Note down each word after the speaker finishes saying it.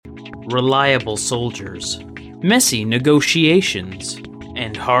reliable soldiers, messy negotiations,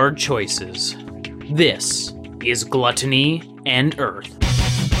 and hard choices. This is Gluttony and Earth.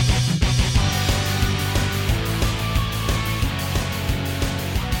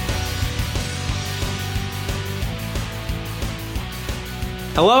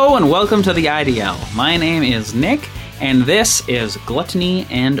 Hello and welcome to the IDL. My name is Nick, and this is Gluttony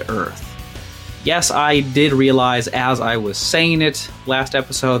and Earth. Yes, I did realize as I was saying it last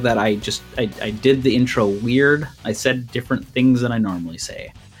episode that I did the intro weird. I said different things than I normally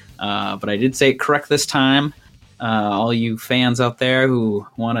say. But I did say it correct this time. All you fans out there who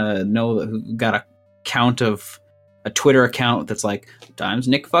want to know, who got a count of a Twitter account that's like, times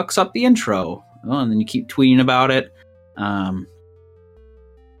Nick fucks up the intro. Oh, and then you keep tweeting about it.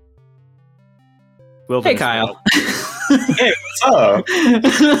 Hey, Kyle. Hey, what's up?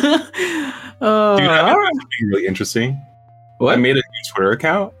 Dude, I made something really interesting. What? I made a new Twitter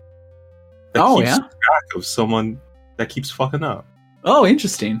account that keeps track of someone that keeps fucking up. Oh,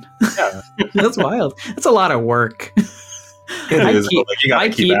 interesting. Yeah. That's wild. That's a lot of work. It is, but you gotta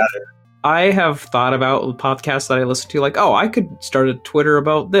keep at it. I have thought about podcasts that I listen to, like, oh, I could start a Twitter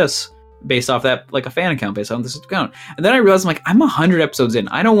about this based off that, like a fan account based on this account. And then I realized, I'm like, I'm 100 episodes in.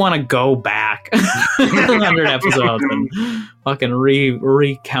 I don't want to go back 100 episodes and fucking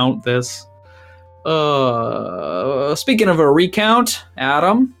recount this. Speaking of a recount,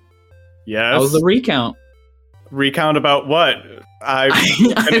 Adam. Yes. How's the recount? Recount about what? I'm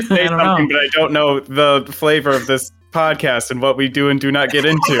going to say something, but I don't know the flavor of this podcast and what we do and do not get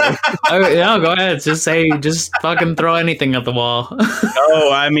into. Yeah, go ahead. Just fucking throw anything at the wall.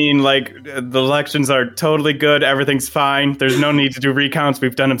 No, I mean, like, the elections are totally good. Everything's fine. There's no need to do recounts.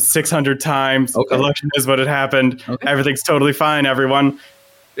 We've done them 600 times. Okay. Election is what it happened. Okay. Everything's totally fine, everyone.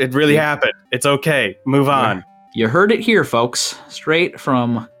 It really happened. It's okay. Move on. You heard it here, folks. Straight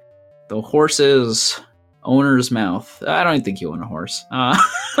from the horse's owner's mouth. I don't think you own a horse. Owning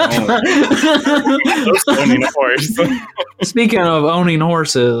a horse. Speaking of owning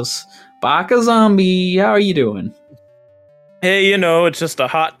horses, Baka Zombie, how are you doing? Hey, you know, it's just a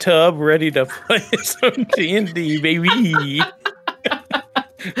hot tub ready to play some D&D, baby.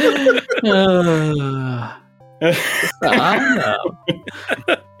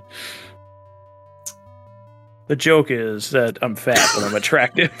 The joke is that I'm fat but I'm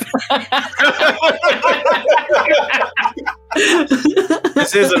attractive.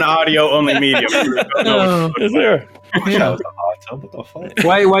 This is an audio-only medium. Is there? Yeah. What the fuck?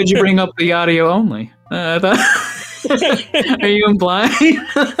 Why'd you bring up the audio only? I thought... Are you implying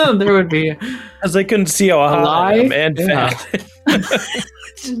there would be as I couldn't see how hot I am and fat.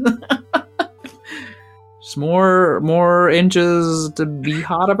 Just more inches to be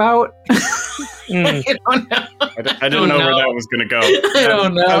hot about. I don't know. I didn't know where that was going to go. I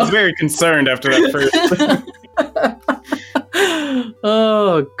don't know. I was very concerned after that first.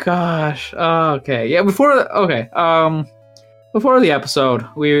 Oh gosh. Okay. Yeah. Before the episode,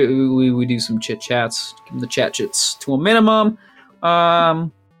 we do some chit chats. Keep the chat chits to a minimum.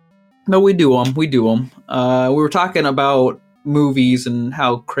 No, we do them. We were talking about movies and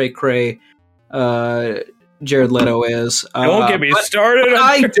how cray Jared Leto is. Don't get me started.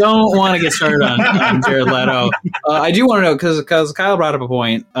 I don't want to get started on Jared Leto. I do want to know because Kyle brought up a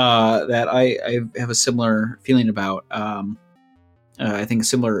point that I have a similar feeling about. I think a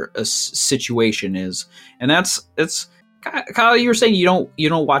similar situation is, and it's Kyle. You were saying you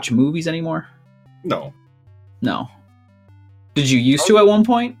don't watch movies anymore? No. Did you used to at one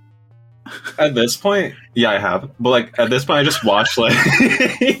point? At this point, yeah, I have. But like at this point, I just watch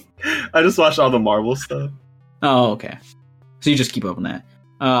I just watch all the Marvel stuff. Oh, okay. So you just keep up on that.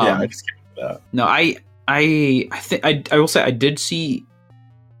 Yeah, I just keep up with that. No, I think I will say I did see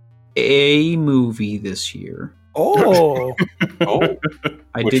a movie this year. Oh.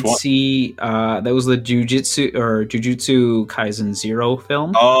 I did see that was the Jujutsu Kaisen Zero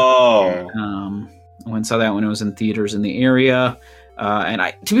film. Oh. I went and saw that when it was in theaters in the area. And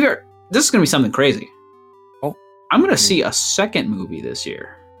to be fair, this is going to be something crazy. Oh. I'm going to see a second movie this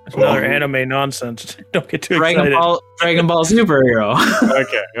year. It's another anime nonsense. Don't get too excited. Dragon Ball Superhero.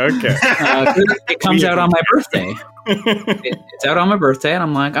 Okay. It comes out on my birthday. It's out on my birthday, and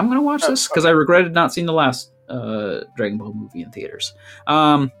I'm like, I'm going to watch this because I regretted not seeing the last Dragon Ball movie in theaters.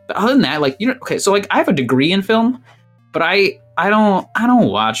 But other than that, like, okay, so like I have a degree in film, but I don't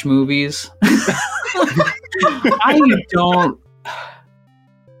watch movies.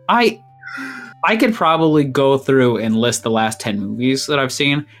 I could probably go through and list the last 10 movies that I've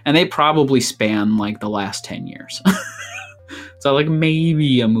seen, and they probably span like the last 10 years. So like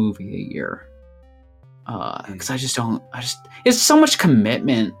maybe a movie a year. Because it's so much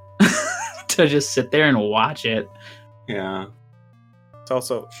commitment to just sit there and watch it. Yeah. It's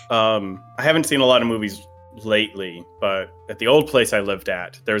also, I haven't seen a lot of movies lately, but at the old place I lived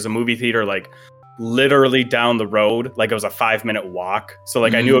at, there was a movie theater like literally down the road. Like it was a 5-minute walk. So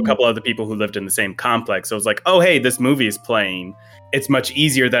like I knew a couple other people who lived in the same complex. So it was like, oh, hey, this movie is playing. It's much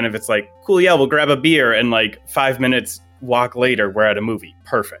easier than if it's like, cool, yeah, we'll grab a beer and like 5 minutes walk later, we're at a movie.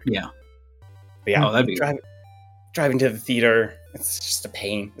 Perfect. Yeah. But yeah, that'd be driving to the theater, it's just a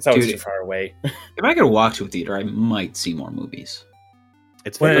pain. It's always too far away. If I could walk to a theater, I might see more movies.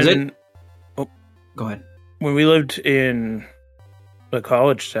 It's Go ahead. When we lived in the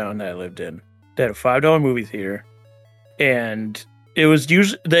college town that I lived in, they had a $5 movie theater, and it was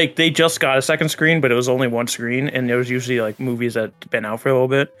usually like they just got a second screen, but it was only one screen, and there was usually like movies that had been out for a little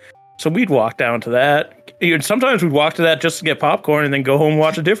bit. So we'd walk down to that. Sometimes we'd walk to that just to get popcorn and then go home and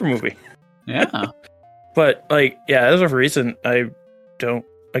watch a different movie. Yeah. But like, yeah, as of recent, I'm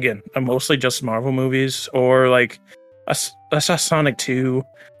mostly just Marvel movies, or like I saw Sonic 2.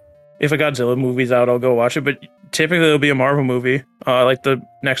 If a Godzilla movie's out, I'll go watch it, but typically it'll be a Marvel movie. Like the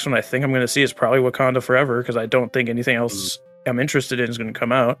next one I think I'm going to see is probably Wakanda Forever, because I don't think anything else I'm interested in is going to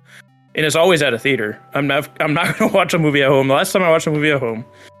come out. And it's always at a theater. I'm not going to watch a movie at home. The last time I watched a movie at home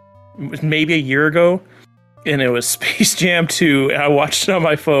was maybe a year ago, and it was Space Jam 2, and I watched it on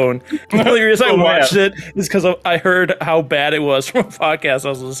my phone. The only reason I watched it is because I heard how bad it was from a podcast I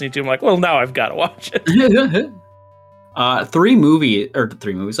was listening to. I'm like, well, now I've got to watch it.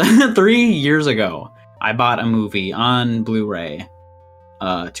 3 years ago, I bought a movie on Blu-ray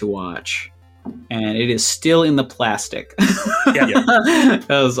to watch, and it is still in the plastic. Yeah.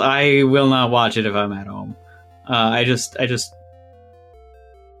 Because I will not watch it if I'm at home.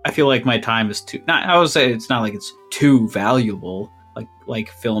 I feel like my time is too. I would say it's not like it's too valuable. Like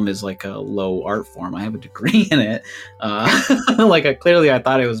film is like a low art form. I have a degree in it. Clearly I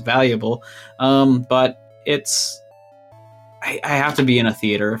thought it was valuable, but it's. I have to be in a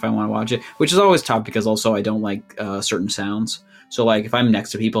theater if I want to watch it, which is always tough because also I don't like certain sounds. So like if I'm next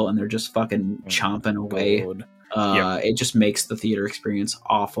to people and they're just fucking chomping away, it just makes the theater experience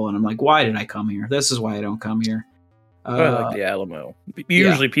awful. And I'm like, why did I come here? This is why I don't come here. I like the Alamo.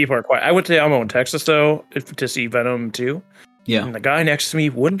 Usually people are quiet. I went to the Alamo in Texas though to see Venom 2. Yeah. And the guy next to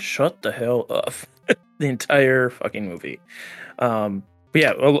me wouldn't shut the hell up the entire fucking movie. But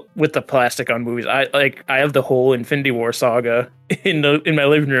yeah, with the plastic on movies, I have the whole Infinity War saga in my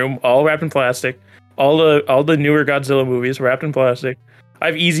living room, all wrapped in plastic. All the newer Godzilla movies wrapped in plastic. I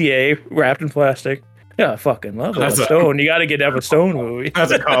have Easy A wrapped in plastic. Yeah, I fucking love Emma Stone. You got to get Emma Stone movie.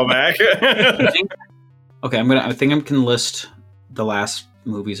 That's a callback. Okay, I think I can list the last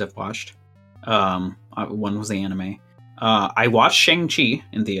movies I've watched. One was the anime. I watched Shang-Chi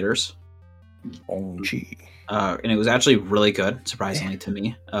in theaters. And it was actually really good, surprisingly to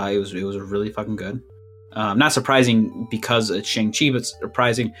me. It was really fucking good. Not surprising because it's Shang-Chi, but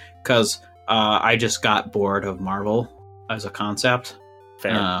surprising because I just got bored of Marvel as a concept.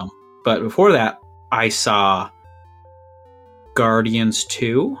 Fair. But before that, I saw Guardians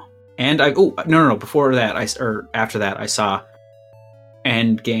 2, and before that, after that, I saw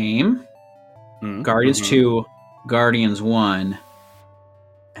Endgame, Guardians 2, Guardians 1,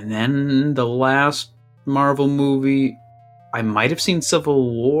 and then the last Marvel movie, I might have seen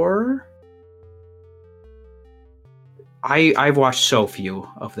Civil War. I've watched so few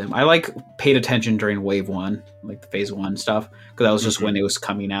of them. I paid attention during Wave 1, like the Phase 1 stuff, because that was just when it was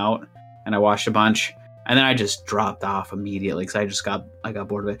coming out, and I watched a bunch, and then I just dropped off immediately because I got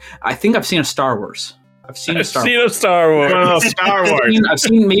bored of it. I think I've seen a Star Wars. I've seen a Star Wars. Star Wars. I've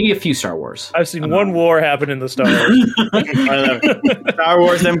seen maybe a few Star Wars. I've seen one war happen in the Star Wars. Star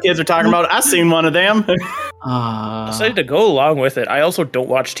Wars, them kids are talking about. I've seen one of them. I decided to go along with it. I also don't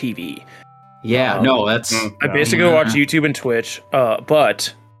watch TV. Yeah, no, that's... I basically watch YouTube and Twitch,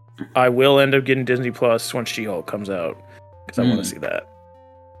 but I will end up getting Disney Plus when She-Hulk comes out, because I want to see that.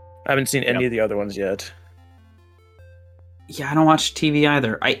 I haven't seen any of the other ones yet. Yeah, I don't watch TV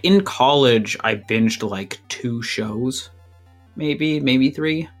either. In college, I binged 2 shows. Maybe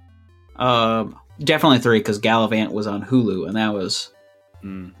 3. Definitely 3, because Gallivant was on Hulu, and that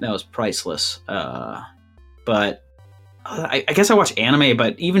was priceless. But I guess I watch anime,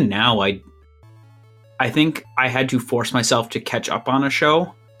 but even now, I think I had to force myself to catch up on a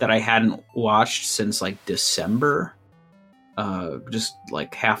show that I hadn't watched since December. Just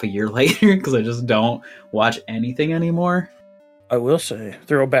half a year later, because I just don't watch anything anymore. I will say,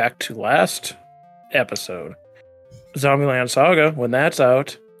 throw back to last episode, Zombieland Saga, when that's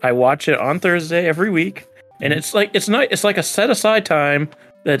out, I watch it on Thursday every week, and it's like a set aside time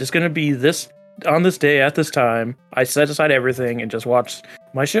that is going to be this on this day at this time, I set aside everything and just watched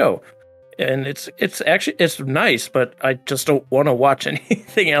my show. And it's actually it's nice, but I just don't want to watch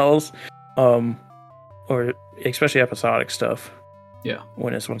anything else, or especially episodic stuff. Yeah,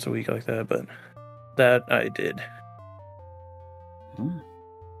 when it's once a week like that. But that I did.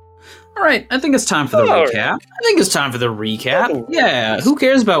 All right, I think it's time for the recap. Oh, yeah, who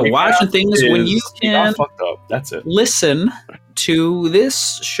cares about watching things when you can fucked up. That's it. listen to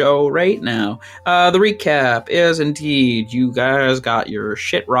this show right now? The recap is indeed you guys got your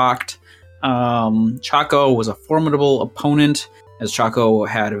shit rocked. Chaco was a formidable opponent, as Chaco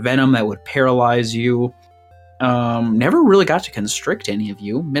had venom that would paralyze you. Never really got to constrict any of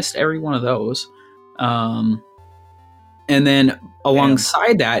you. Missed every one of those. And then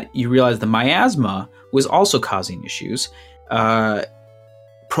alongside that, you realize the miasma was also causing issues.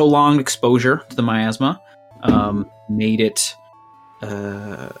 Prolonged exposure to the miasma made it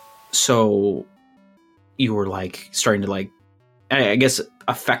so you were like starting to like, I guess,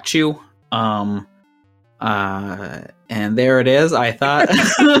 affect you. And there it is. I thought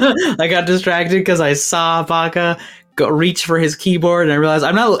I got distracted because I saw Baka reach for his keyboard, and I realized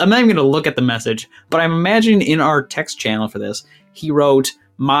I'm not even going to look at the message, but I'm imagining in our text channel for this, he wrote,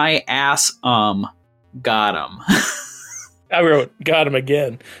 "My ass, got him." I wrote, "Got him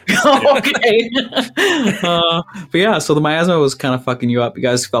again." Okay. But yeah, so the miasma was kind of fucking you up. You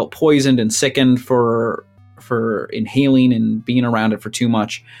guys felt poisoned and sickened for inhaling and being around it for too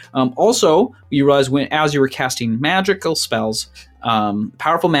much. Also, you realize as you were casting magical spells,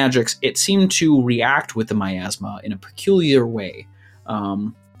 powerful magics, it seemed to react with the miasma in a peculiar way,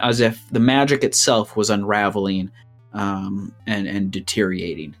 as if the magic itself was unraveling and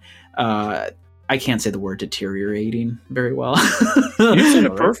deteriorating. I can't say the word deteriorating very well. You said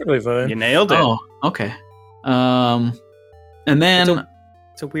it perfectly fine. You nailed it. Oh, okay. And then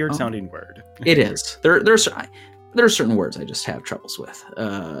it's a weird sounding word. It is. There are certain words I just have troubles with.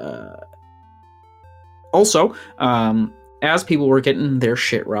 Also, as people were getting their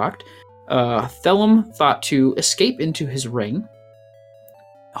shit rocked, Thelum thought to escape into his ring,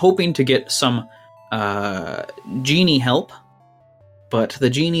 hoping to get some genie help. But the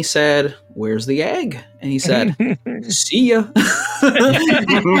genie said, "Where's the egg?" And he said, "See ya."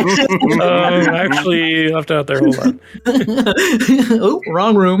 Actually, left out there. Hold on. Oh,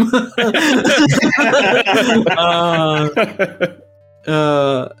 wrong room.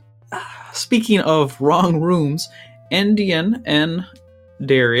 Speaking of wrong rooms, Endian and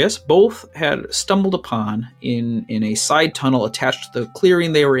Darius both had stumbled upon in a side tunnel attached to the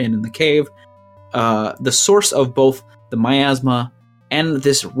clearing they were in the cave, the source of both the miasma and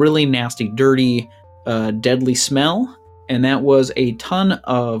this really nasty, dirty, deadly smell, and that was a ton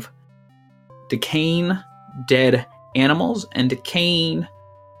of decaying, dead animals and decaying,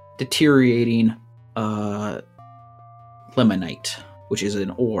 deteriorating limonite, which is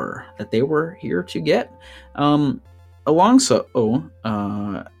an ore that they were here to get.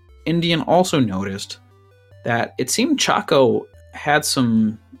 Indian also noticed that it seemed Chaco had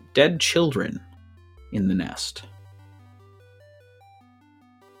some dead children in the nest.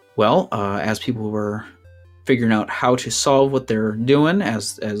 Well, as people were figuring out how to solve what they're doing,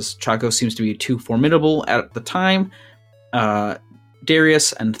 as Chaco seems to be too formidable at the time,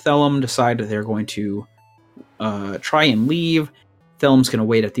 Darius and Thelum decide that they're going to try and leave. Thelum's going to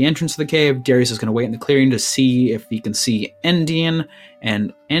wait at the entrance of the cave. Darius is going to wait in the clearing to see if he can see Endian,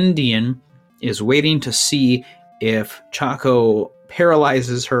 and Endian is waiting to see if Chaco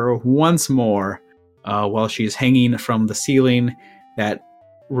paralyzes her once more while she's hanging from the ceiling. That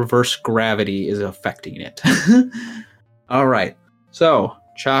reverse gravity is affecting it. All right. So,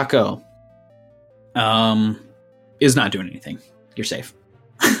 Chaco is not doing anything. You're safe.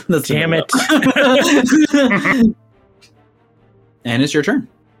 Damn it. And it's your turn.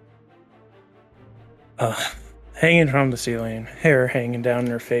 Hanging from the ceiling, hair hanging down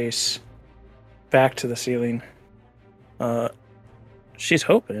her face, back to the ceiling. She's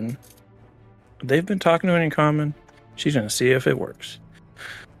hoping. They've been talking to it in common. She's going to see if it works.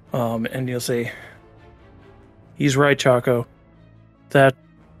 And you'll say, "He's right, Chaco. That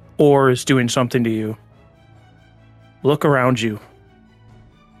ore is doing something to you. Look around you.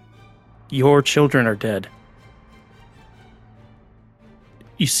 Your children are dead.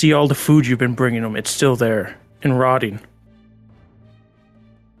 You see all the food you've been bringing them. It's still there and rotting.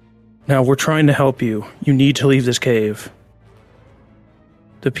 Now we're trying to help you. You need to leave this cave.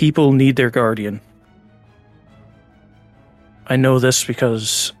 The people need their guardian. I know this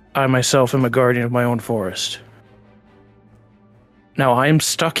because I myself am a guardian of my own forest. Now I am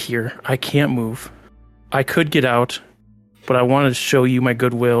stuck here. I can't move. I could get out, but I wanted to show you my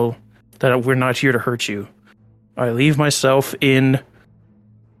goodwill that we're not here to hurt you. I leave myself in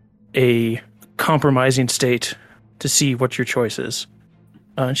a compromising state to see what your choice is.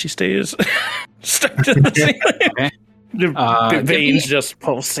 And she stays stuck to the ceiling. The veins just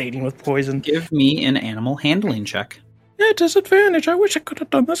pulsating with poison. Give me an animal handling check. At disadvantage. I wish I could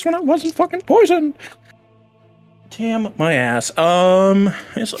have done this when I wasn't fucking poisoned. Damn my ass.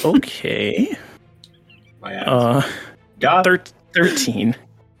 It's okay. My ass. God. 13.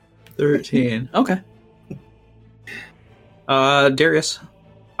 13. Okay. Darius,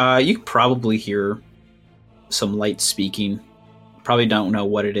 you can probably hear some light speaking. Probably don't know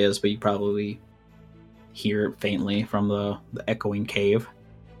what it is, but you probably hear it faintly from the echoing cave.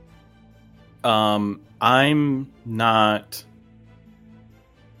 I'm not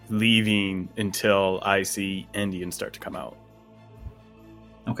leaving until I see Indians start to come out.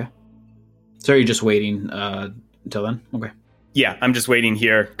 Okay. So are you just waiting until then? Okay. Yeah, I'm just waiting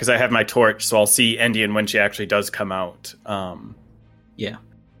here because I have my torch, so I'll see Indian when she actually does come out. Yeah.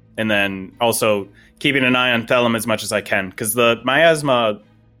 And then also keeping an eye on Thelum as much as I can, because the miasma,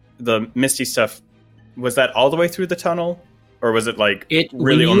 the misty stuff, was that all the way through the tunnel? Or was it like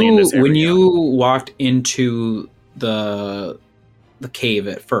really only in this area? When you walked into the cave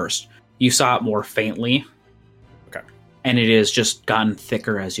at first, you saw it more faintly. Okay. And it has just gotten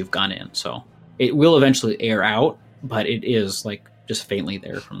thicker as you've gone in. So it will eventually air out, but it is like just faintly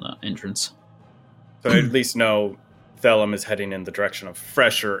there from the entrance. So I at least know Thelum is heading in the direction of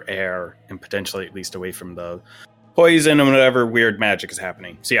fresher air and potentially at least away from the poison and whatever weird magic is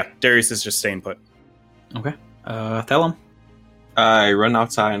happening. So yeah, Darius is just staying put. Okay. Thelum? I run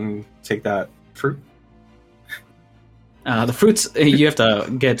outside and take that fruit. The fruits, you have to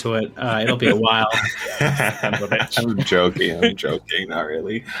get to it. It'll be a while. I'm joking, not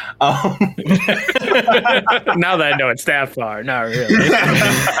really. Now that I know it's that far, not really.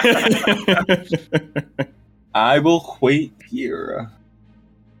 I will wait here.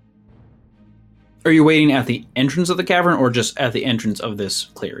 Are you waiting at the entrance of the cavern or just at the entrance of this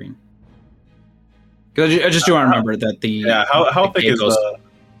clearing? Because I just do want to remember that the how thick is the?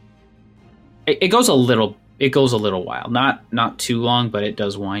 It goes a little. It goes a little while, not too long, but it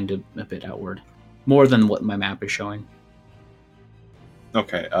does wind a bit outward, more than what my map is showing.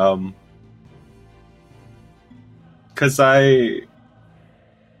 Okay. Because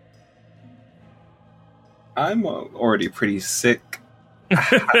I'm already pretty sick,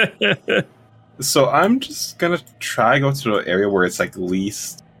 so I'm just gonna try go to the area where it's like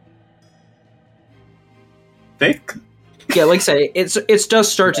least thick. Yeah, like I say, it does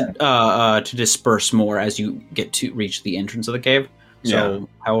start to disperse more as you get to reach the entrance of the cave. So,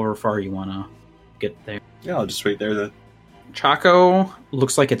 however far you want to get there. Yeah, I'll just wait there then. Chaco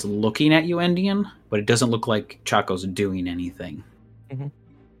looks like it's looking at you, Indian, but it doesn't look like Chaco's doing anything. Mm-hmm.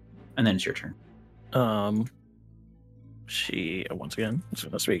 And then it's your turn. She once again is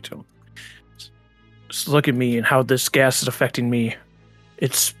going to speak to him. Just look at me and how this gas is affecting me.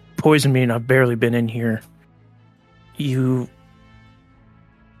 It's poisoned me, and I've barely been in here. You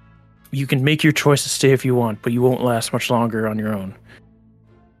can make your choice to stay if you want, but you won't last much longer on your own.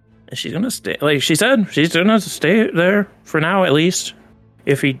 And she's gonna stay, like she said, she's gonna stay there for now at least.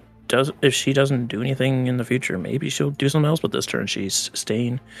 If she doesn't do anything in the future, maybe she'll do something else. But this turn, she's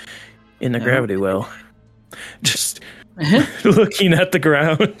staying in the gravity well, just looking at the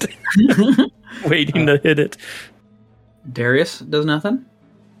ground, waiting to hit it. Darius does nothing.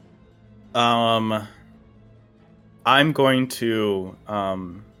 I'm going to,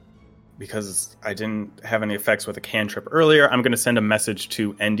 because I didn't have any effects with a cantrip earlier, I'm going to send a message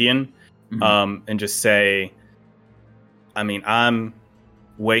to Endian, and just say, I mean, I'm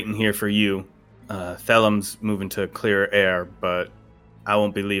waiting here for you. Thelum's moving to clearer air, but I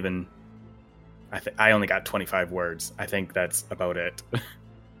won't be leaving. I only got 25 words. I think that's about it.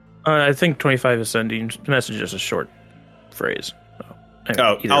 I think 25 is sending. The message is a short phrase.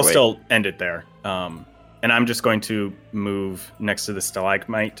 So, I'll still end it there. And I'm just going to move next to the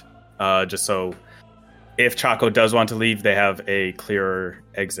stalagmite, just so if Chaco does want to leave, they have a clearer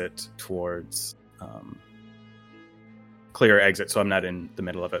exit towards so I'm not in the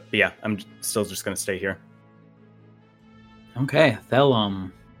middle of it. But yeah, I'm still just going to stay here. Okay,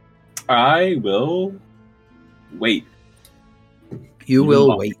 Thelum. I will wait. You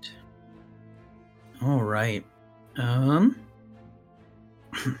will wait. All right.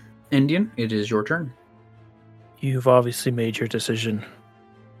 Indian, it is your turn. You've obviously made your decision.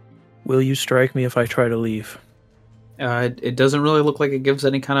 Will you strike me if I try to leave? It doesn't really look like it gives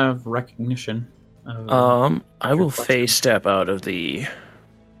any kind of recognition. I will phase step out of the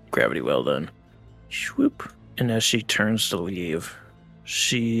gravity well then. Swoop. And as she turns to leave,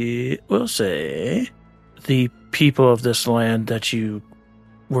 she will say, the people of this land that you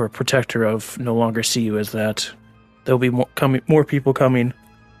were a protector of no longer see you as that. There'll be more people coming,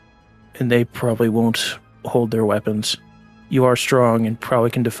 and they probably won't hold their weapons. You are strong and probably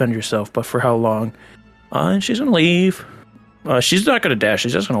can defend yourself, but for how long? And she's going to leave. She's not going to dash.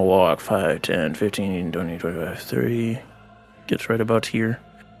 She's just going to walk 5, 10, 15, 20, 25, 30. Gets right about here.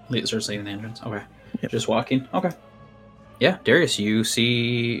 Starts leaving the entrance. Okay. Yep. Just walking. Okay. Yeah, Darius, you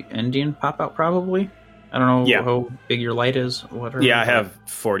see Indian pop out probably? I don't know how big your light is. Whatever. Yeah, I have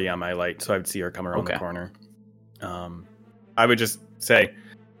 40 on my light, so I would see her come around the corner. I would just say,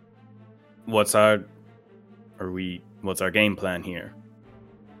 what's our game plan here?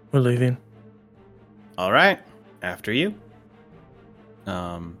 We're leaving. All right, after you.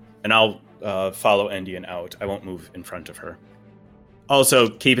 And I'll follow Indian out. I won't move in front of her. Also,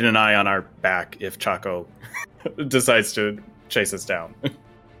 keeping an eye on our back if Chaco decides to chase us down.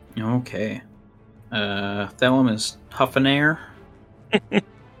 Okay. Thelum is huffing air.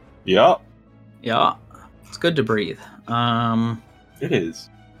 Yup. Yeah. It's good to breathe. It is.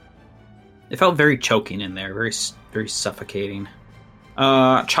 It felt very choking in there, very, very suffocating.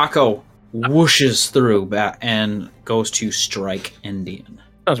 Chaco whooshes through and goes to strike Indian.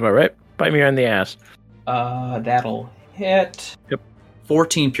 Sounds about right. Bite me on the ass. That'll hit. Yep.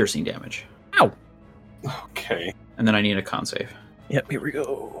 14 piercing damage. Ow. Okay. And then I need a con save. Yep, here we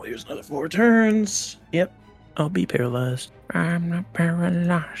go. Here's another 4 turns. Yep. I'll be paralyzed. I'm not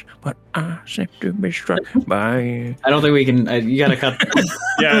paralyzed, but I seem to be struck by... I don't think we can... you gotta cut...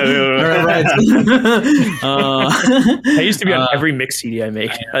 Right. I used to be on every mix CD I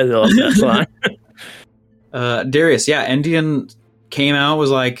made. I love that line. Darius, yeah, Indian came out,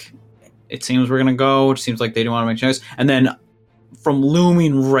 was like, it seems we're gonna go. It seems like they don't want to make noise. And then from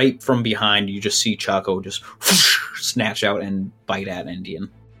looming right from behind, you just see Chaco just snatch out and bite at Indian.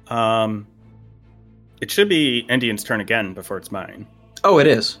 It should be Indian's turn again before it's mine. Oh, it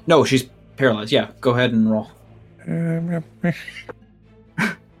is. No, she's paralyzed. Yeah, go ahead and roll. Yeah.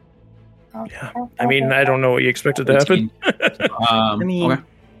 I mean, I don't know what you expected to happen. Okay.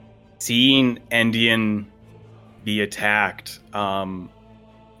 Seeing Indian be attacked, I'm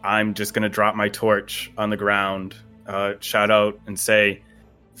just going to drop my torch on the ground, shout out and say,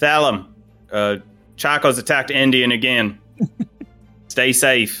 Thalum, Chaco's attacked Indian again. Stay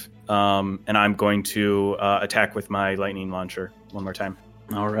safe. And I'm going to attack with my lightning launcher one more time.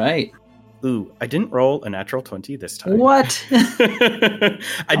 All right. Ooh, I didn't roll a natural 20 this time. What?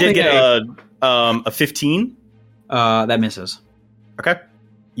 I did get a 15. That misses. Okay.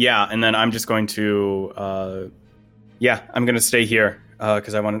 Yeah, and then I'm just going to... I'm going to stay here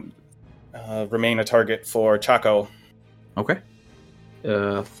because I want to remain a target for Chaco. Okay.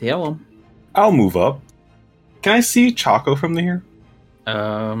 Thalum. I'll move up. Can I see Chaco from here?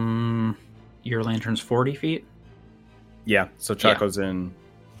 Your lantern's 40 feet? Yeah, so Chaco's in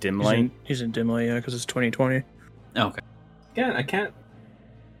dim light. He's in dim light, yeah, because it's 2020. Okay. Again, I can't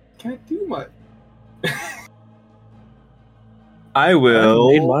do much. I will.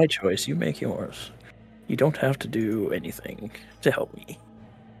 I made my choice. You make yours. You don't have to do anything to help me.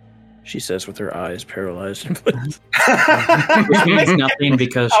 She says with her eyes paralyzed in place. Which means nothing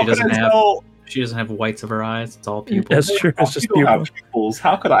because she doesn't have whites of her eyes. It's all pupils. That's true. It's just pupils.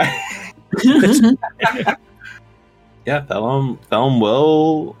 How could I? Yeah, Thelum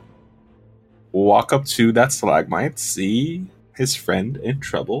will walk up to that stalagmite, see his friend in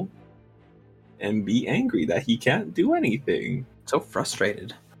trouble, and be angry that he can't do anything. So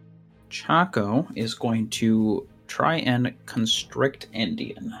frustrated. Chaco is going to try and constrict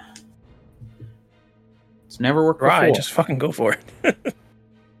Indian. It's never worked before. Right, just fucking go for it.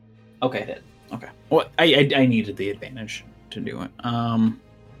 Okay, I did. Okay. Well, I needed the advantage to do it.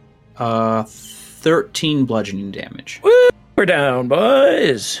 13 bludgeoning damage. Woo! We're down,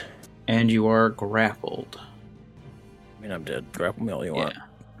 boys. And you are grappled. I mean, I'm dead. Grapple me all you want.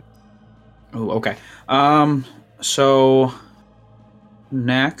 Oh, okay. So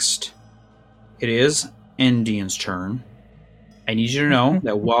next, it is Indian's turn. I need you to know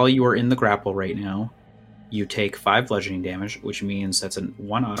that while you are in the grapple right now, you take 5 bludgeoning damage, which means that's a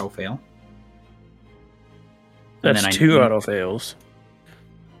 1 auto fail. That's 2 auto fails.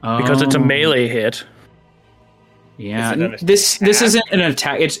 Because it's a melee hit. Yeah, this isn't an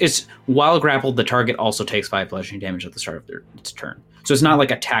attack. It's while grappled, the target also takes 5 bludgeoning damage at the start of its turn. So it's not like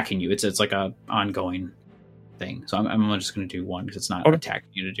attacking you. It's like a ongoing thing. So I'm just going to do 1 because it's not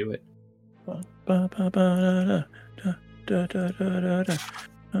attacking you to do it.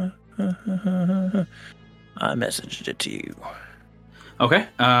 I messaged it to you. Okay,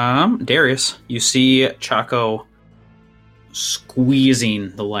 Darius, you see Chaco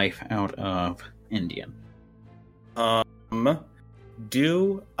squeezing the life out of Indian.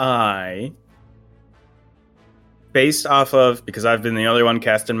 Do I, based off of, because I've been the only one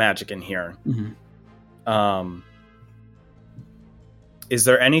casting magic in here, is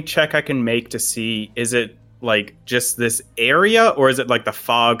there any check I can make to see, is it like just this area, or is it like the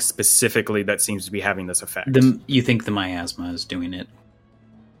fog specifically that seems to be having this effect? You think the miasma is doing it?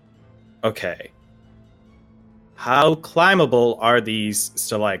 Okay. How climbable are these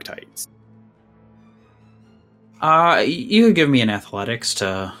stalactites? You could give me an athletics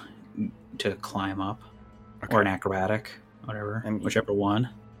to climb up, or an acrobatic, whatever, whichever one.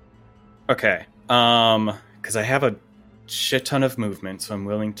 Okay. Because I have a shit ton of movement, so I'm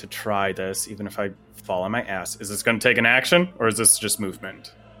willing to try this, even if I fall on my ass. Is this going to take an action, or is this just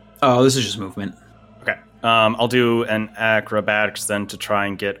movement? Oh, this is just movement. Okay. I'll do an acrobatics then to try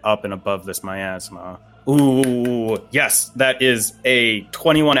and get up and above this miasma. Ooh, yes, that is a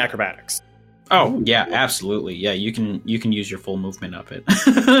 21 acrobatics. Oh, yeah, absolutely. Yeah, you can use your full movement up it.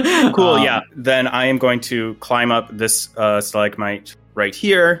 Cool, yeah. Then I am going to climb up this stalagmite right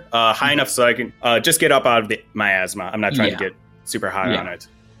here, high enough so I can just get up out of the miasma. I'm not trying to get super high on it.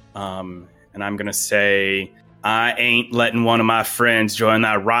 And I'm going to say, I ain't letting one of my friends join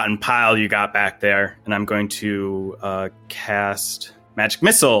that rotten pile you got back there. And I'm going to cast Magic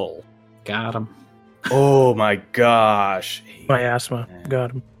Missile. Got him. Oh my gosh. Miasma.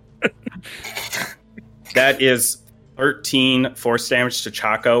 Got him. That is 13 force damage to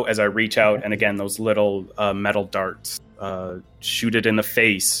Chaco as I reach out, and again, those little metal darts shoot it in the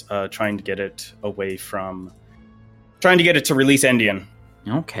face, trying to get it to release Indian.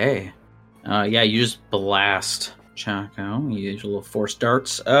 Okay. Yeah, you just blast Chaco. You use your little force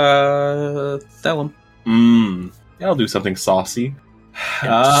darts. Thelum. Yeah, I'll do something saucy.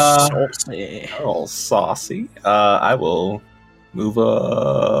 Saucy. Oh, saucy. I will move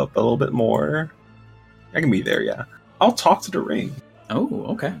up a little bit more. I can be there, yeah. I'll talk to the ring. Oh,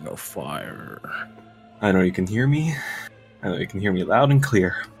 okay. No fire. I know you can hear me. I know you can hear me loud and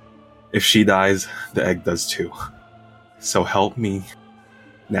clear. If she dies, the egg does too. So help me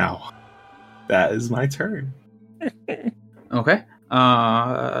now. That is my turn. Okay.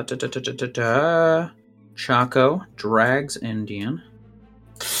 Chaco drags Indian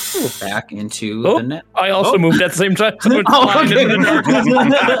back into the net. I also moved at the same time. So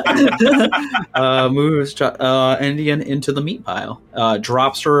Moves Indian into the meat pile.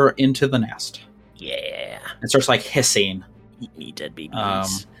 Drops her into the nest. Yeah. And starts like hissing. Eat me, dead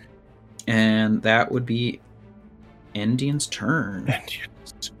babies. And that would be Indian's turn.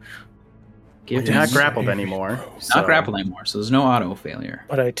 You're not grappled anymore. Not grappled anymore, so there's no auto failure.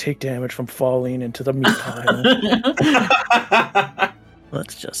 But I take damage from falling into the meat pile.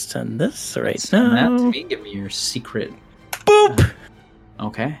 Let's just send this right Send now. that to me. Give me your secret. Boop!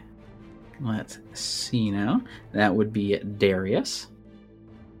 Okay. Let's see now. That would be Darius.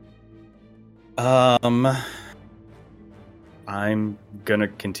 I'm gonna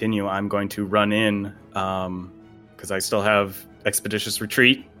continue. I'm going to run in because I still have Expeditious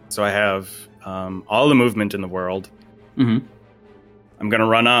Retreat, so I have all the movement in the world. Mm-hmm. I'm gonna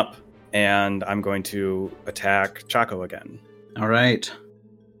run up and I'm going to attack Chaco again. All right.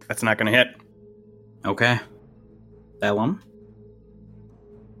 That's not gonna hit. Okay. Thelum.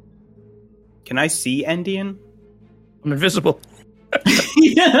 Can I see Endian? I'm invisible.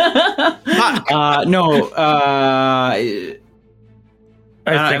 No. I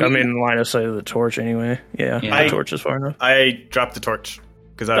think I'm in line of sight of the torch anyway. Yeah. The torch is far enough. I dropped the torch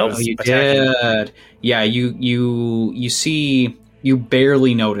because I was you attacking. did. Yeah, you see, you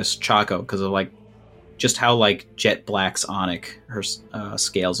barely notice Chaco because of like just how like jet black sonic her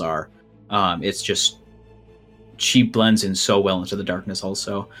scales are. It's just she blends in so well into the darkness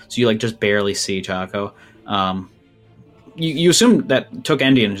also. So you like just barely see Chaco. You assume that took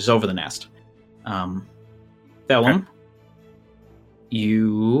Endian just over the nest. Thelum, okay.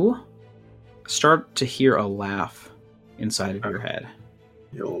 You start to hear a laugh inside of your head.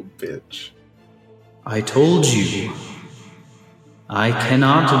 You old bitch. I told you. I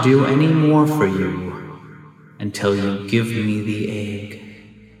cannot do any more for you until you give me the egg.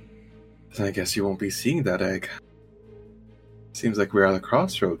 I guess you won't be seeing that egg. Seems like we're at a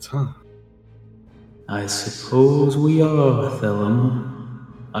crossroads, huh? I suppose we are, Thelum.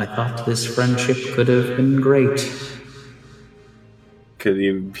 I thought this friendship could have been great. Could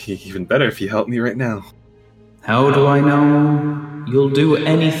even be even better if you helped me right now. How do I know? You'll do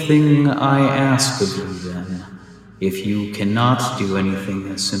anything I ask of you, then. If you cannot do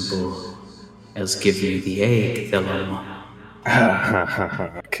anything as simple as give me the egg, Thelum.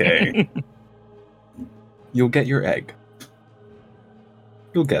 Okay. You'll get your egg.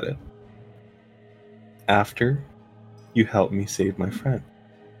 You'll get it. After you help me save my friend.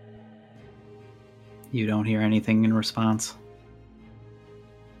 You don't hear anything in response.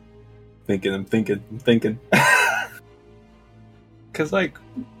 I'm thinking. Because, like,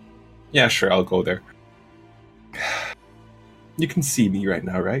 yeah, sure, I'll go there. You can see me right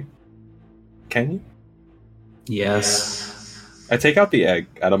now, right? Can you? Yes. I take out the egg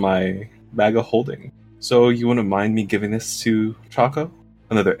out of my bag of holding. So you wouldn't mind me giving this to Choco?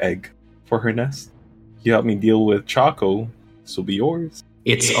 Another egg for her nest? You help me deal with Choco, this will be yours.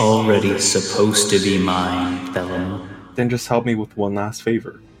 It's already supposed to be mine, Thellum. Then just help me with one last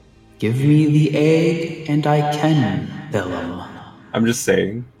favor. Give me the egg, and I can, Thellum. I'm just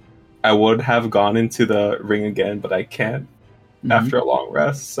saying, I would have gone into the ring again, but I can't after a long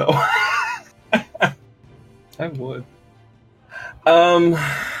rest, so I would.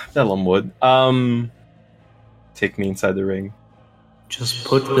 Thellum would. Take me inside the ring. Just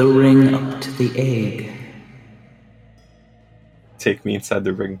put the ring up to the egg. Take me inside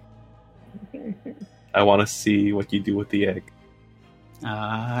the ring. I want to see what you do with the egg.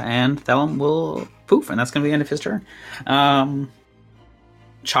 And Thellum will poof, and that's going to be the end of his turn.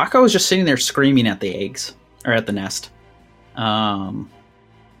 Choco is just sitting there screaming at the eggs, or at the nest. And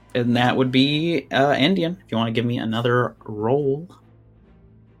that would be Indian, if you want to give me another roll.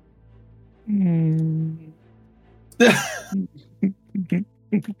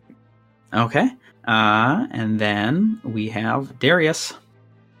 Okay. And then we have Darius.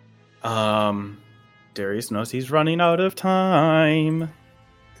 Darius knows he's running out of time.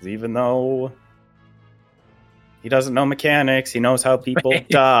 Because even though he doesn't know mechanics, he knows how people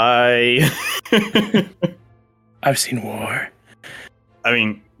die. I've seen war. I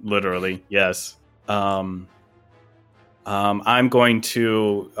mean, literally, yes. I'm going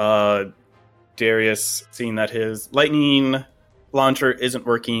to Darius, seeing that his lightning launcher isn't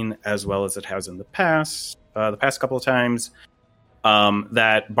working as well as it has in the past couple of times.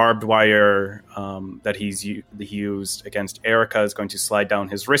 That barbed wire that he used against Erica is going to slide down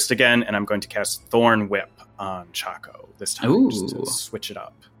his wrist again, and I'm going to cast Thorn Whip on Choco this time, just to switch it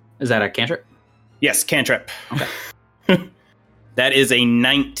up. Is that a cantrip? Yes, cantrip. Okay. That is a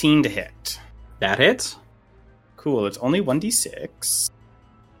 19 to hit. That hits. Cool, it's only 1d6.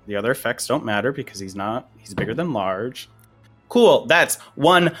 The other effects don't matter because he's bigger than large. Cool, that's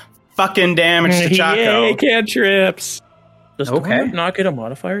 1 fucking damage to Choco. Yay, cantrips! Does Okay. not get a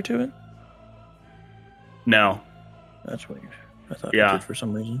modifier to it? No. That's weird. I thought Yeah. it did for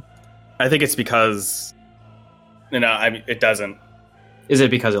some reason. I think it's because... it doesn't. Is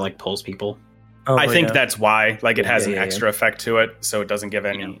it because it like pulls people? Oh, I think that's why. Like, it has Yeah, an yeah, extra effect to it, so it doesn't give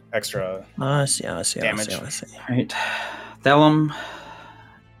any extra... I see. Damage. I see. All right. Thellum,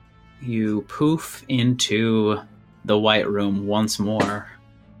 you poof into the white room once more.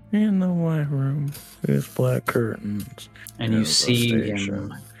 In the white room with black curtains. And you see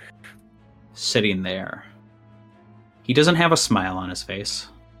him sitting there. He doesn't have a smile on his face.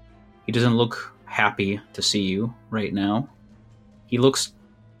 He doesn't look happy to see you right now. He looks...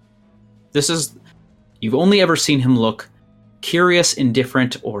 You've only ever seen him look curious,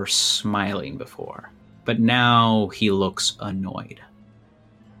 indifferent, or smiling before. But now he looks annoyed.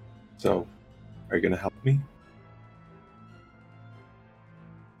 So, are you going to help me?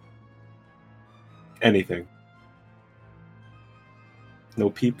 Anything. No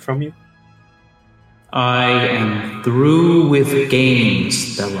peep from you? I am through with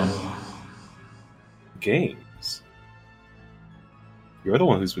games, Thellum. Games? You're the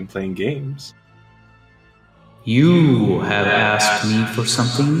one who's been playing games. You have asked me for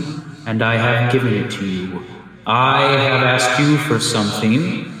something, and I have given it to you. I have asked you for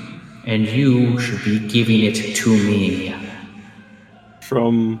something, and you should be giving it to me.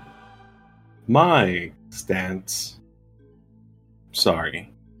 From my stance,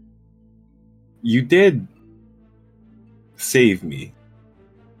 sorry. You did save me.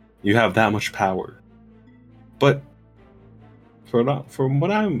 You have that much power. But from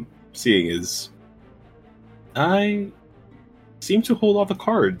what I'm seeing is, I seem to hold all the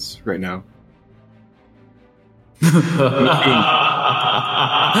cards right now.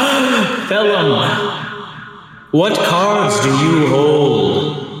 Thellum, what cards do you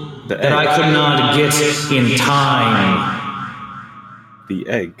hold that I could not get in time? The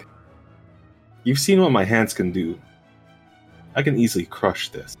egg. You've seen what my hands can do. I can easily crush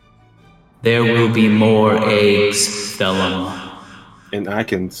this. There will be more eggs, Thellum. And I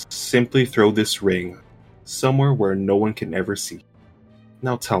can simply throw this ring somewhere where no one can ever see.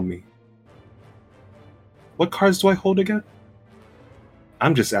 Now tell me, what cards do I hold again?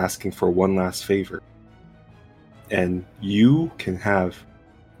 I'm just asking for one last favor. And you can have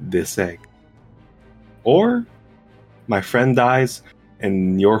this egg. Or my friend dies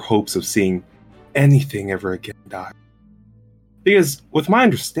and your hopes of seeing anything ever again die. Because with my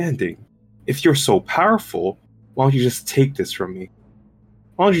understanding, if you're so powerful, why don't you just take this from me?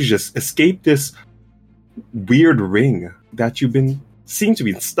 Why don't you just escape this weird ring that seem to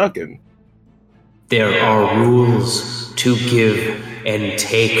be stuck in? There are rules to give and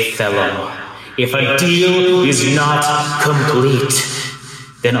take, Thelum. If a deal is not complete,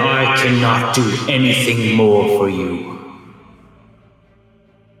 then I cannot do anything more for you.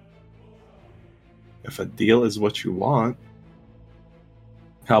 If a deal is what you want,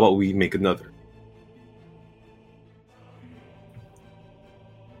 how about we make another?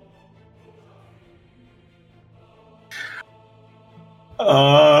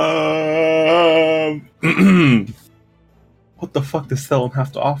 What the fuck does Thelum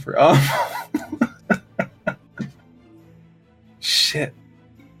have to offer? Shit.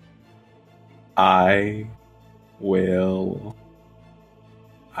 I've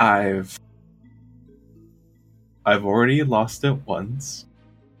already lost it once.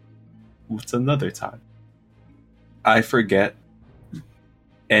 What's another time? I forget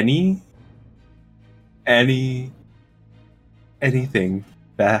anything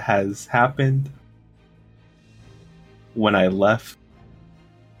that has happened when I left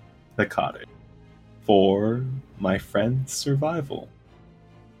the cottage for my friend's survival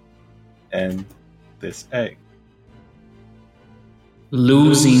and this egg.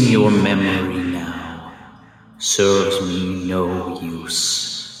 Losing your memory now serves me no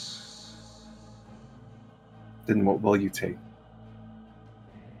use. Then what will you take?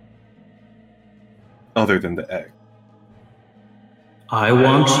 Other than the egg. I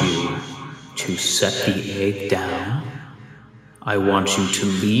want you to set the egg down. I want you to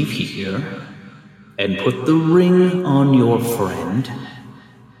leave here and put the ring on your friend.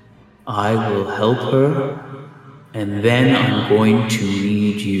 I will help her, and then I'm going to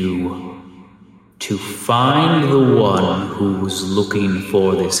need you to find the one who's looking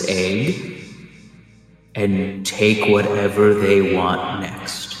for this egg and take whatever they want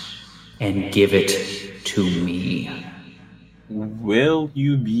next and give it to me. Will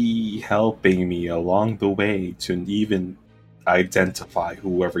you be helping me along the way to even identify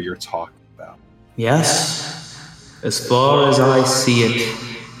whoever you're talking about? Yes. As far as I see it,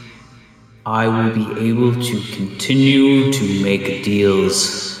 I will be able to continue to make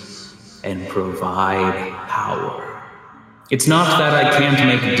deals and provide power. It's not that I can't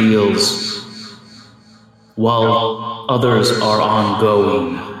make deals while others are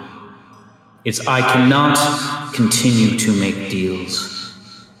ongoing. It's I cannot continue to make deals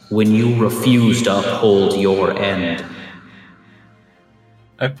when you refuse to uphold your end.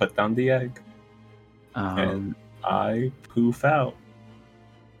 I put down the egg. And I poof out.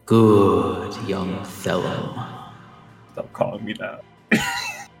 Good, young Thelum. Stop calling me that.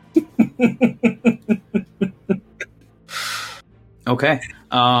 Okay.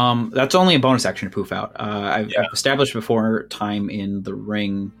 That's only a bonus action to poof out. I've established before time in the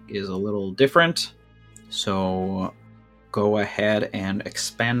ring is a little different. So go ahead and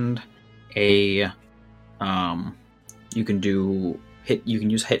expend a you can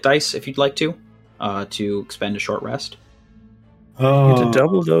use hit dice if you'd like to expend a short rest. You get to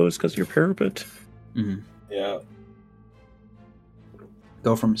double those because you're parapet. Mm-hmm. Yeah.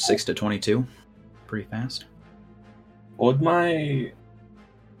 Go from 6 to 22 pretty fast. What would my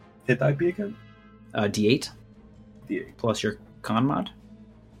hit die be again? D8. D8. Plus your con mod.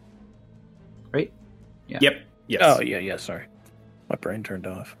 Right? Yeah. Yep. Yes. Oh, yeah, sorry. My brain turned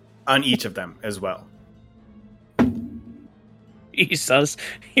off. On each of them as well. Jesus,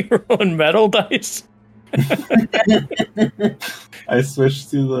 you're rolling metal dice? I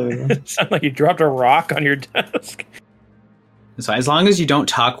switched to the... It sounded like you dropped a rock on your desk. So as long as you don't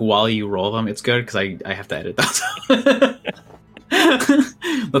talk while you roll them, it's good, because I have to edit those.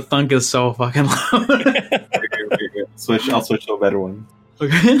 The thunk is so fucking loud. I'll switch to a better one.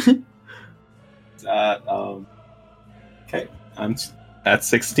 Okay. Okay, I'm at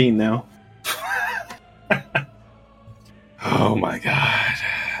 16 now. Oh my god.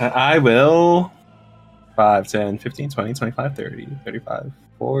 I will 5, 10, 15, 20, 25, 30, 35,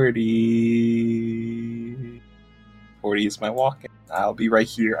 40. 40 is my walking. I'll be right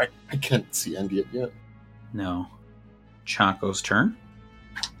here. I can't see Andy yet. No. Chaco's turn.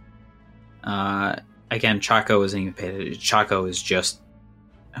 Again, Chaco isn't even paid attention. Chaco is just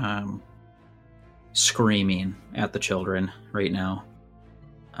screaming at the children right now.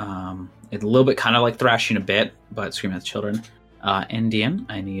 It's a little bit kind of like thrashing a bit, but screaming at the children. Indian,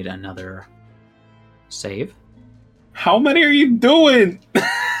 I need another save. How many are you doing?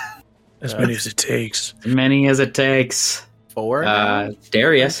 As many as it takes. As many as it takes. 4.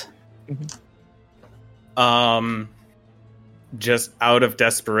 Darius. Just out of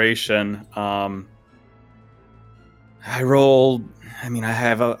desperation, I roll. I mean, I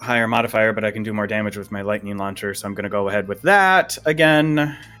have a higher modifier, but I can do more damage with my lightning launcher, so I'm going to go ahead with that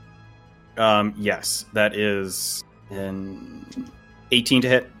again. Yes, that is an 18 to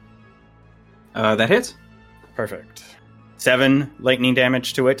hit. That hits. Perfect. 7 lightning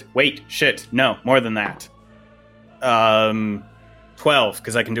damage to it. Wait, shit, no, more than that. 12,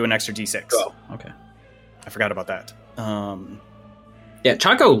 because I can do an extra d6. Oh, okay. I forgot about that. Yeah,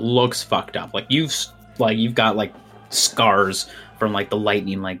 Chaco looks fucked up. Like you've got like scars from like the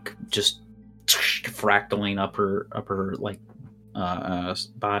lightning, like just fractaling up her like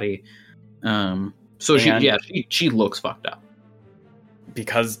body. So she looks fucked up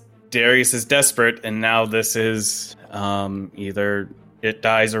because Darius is desperate, and now this is either it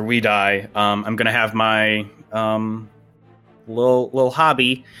dies or we die. I'm gonna have my little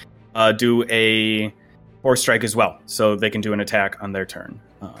hobby do a force strike as well, so they can do an attack on their turn.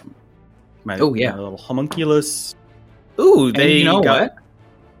 My little homunculus. Ooh, they you know what? Yes.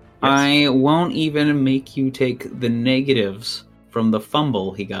 I won't even make you take the negatives from the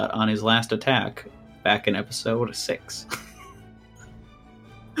fumble he got on his last attack back in episode 6.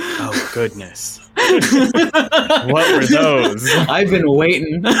 Oh, goodness. What were those? I've been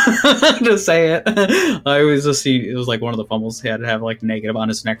waiting to say it. It was like one of the fumbles he had to have like negative on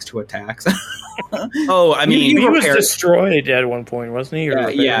his next 2 attacks. Oh, I mean, he was destroyed at one point, wasn't he?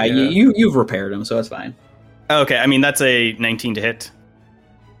 You've repaired him, so that's fine. Okay, I mean, that's a 19 to hit.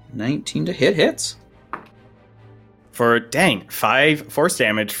 19 to hits. For, 5 force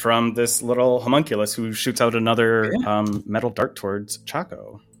damage from this little homunculus who shoots out another metal dart towards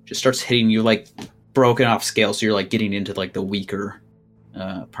Chaco. Just starts hitting you like broken off scale, so you're like getting into like the weaker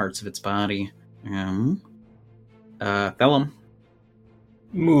parts of its body. Vellum.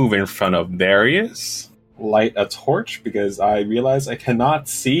 Move in front of Darius. Light a torch because I realize I cannot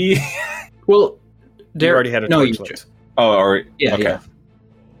see. Well, you already had a torch lit. Oh, or yeah, okay. Yeah.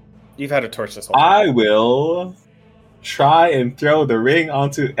 You've had a torch this whole time. I will try and throw the ring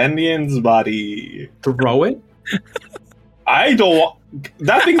onto Endian's body. Throw it? I don't want...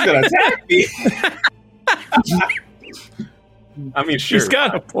 That thing's gonna attack me. I mean, sure. He's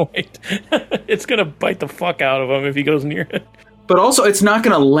got a point. It's gonna bite the fuck out of him if he goes near it. But also, it's not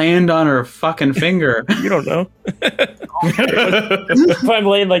gonna land on her fucking finger. You don't know. If I'm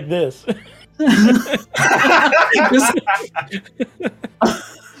laying like this.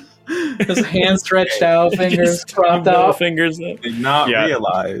 His hands stretched out, fingers propped out. Fingers up. Did not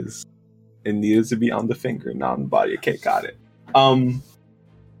realize it needed to be on the finger, not on the body. Okay, got it.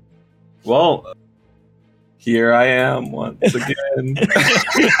 Well, here I am once again.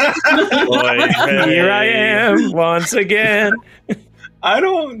 Here I am once again. I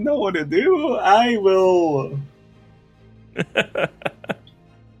don't know what to do. I will.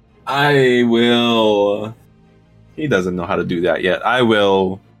 He doesn't know how to do that yet. I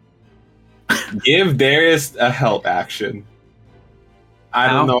will give Darius a help action. I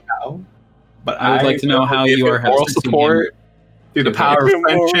don't know how, but I would like to know how you are moral support through the power of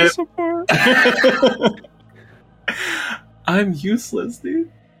friendship. I'm useless,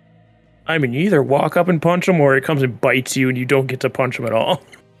 dude. I mean, you either walk up and punch him, or it comes and bites you, and you don't get to punch him at all.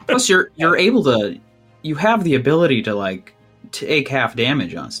 Plus, you're able to. You have the ability to like take half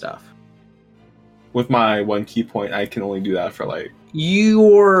damage on stuff. With my 1 key point, I can only do that for like.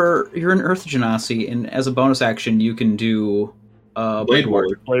 You're an Earth Genasi, and as a bonus action, you can do Blade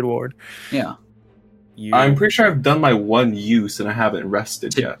Ward. Blade Ward. Yeah. I'm pretty sure I've done my 1 use and I haven't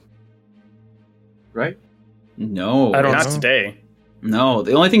rested yet. Right? No, I don't know. Not today. No,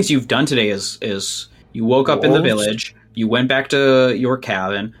 the only things you've done today is you woke up in the village, you went back to your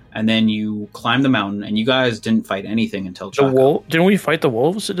cabin, and then you climbed the mountain, and you guys didn't fight anything until Chaco. Didn't we fight the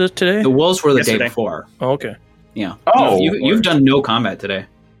wolves today? The wolves were the day before. Oh, okay. Yeah. Oh, you've done no combat today.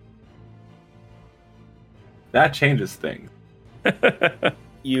 That changes things.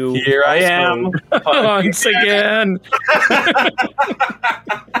 Here I am once again.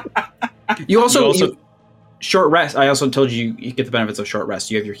 You also short rest. I also told you get the benefits of short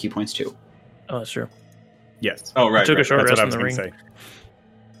rest. You have your key points too. Oh, that's true. Yes. Oh, right. I took a short That's rest what in I was the going ring. to say.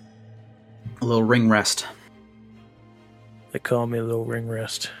 A little ring rest. They call me a little ring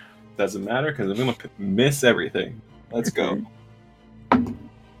rest. Doesn't matter because I'm going to miss everything. Let's go. That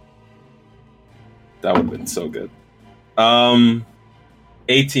would have been so good.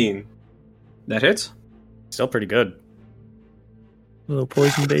 18. That hits. Still pretty good. Little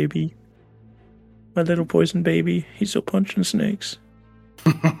poison baby. My little poison baby. He's still punching snakes.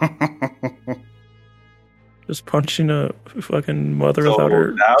 Just punching a fucking mother without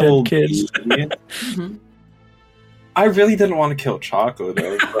her dead kids. I really didn't want to kill Chaco,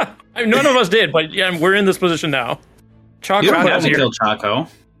 though. None of us did, but yeah, we're in this position now. You don't have to kill Chaco.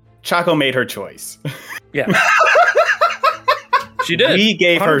 Chaco made her choice. Yeah. She did. We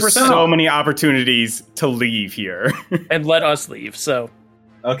gave 100%. Her 100%. so many opportunities to leave here. And let us leave, so.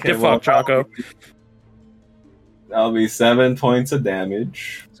 Okay, get fucked, Chaco. That'll be 7 points of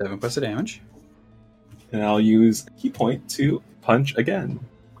damage. 7 points of damage. And I'll use key point to punch again.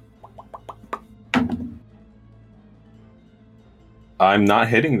 I'm not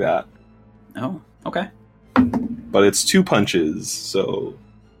hitting that. Oh, okay. But it's 2 punches, so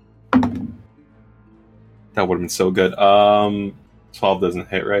that would have been so good. 12 doesn't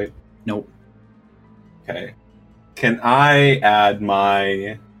hit, right? Nope. Okay. Can I add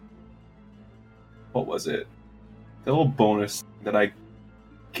my... What was it? The little bonus that I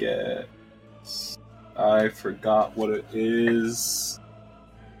get... I forgot what it is.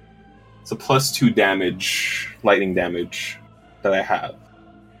 It's a +2 damage, lightning damage, that I have.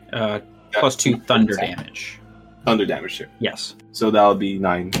 +2 thunder damage. Thunder damage here. Yes. So that'll be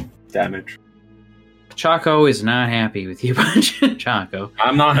 9 damage. Chaco is not happy with you punching Chaco.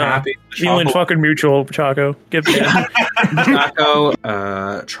 I'm not happy. Feeling fucking mutual, Chaco. Get there. Chaco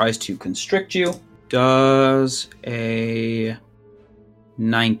tries to constrict you. Does a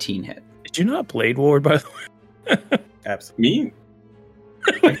 19 hit. Did you not Blade Ward, by the way? Absolutely. Me?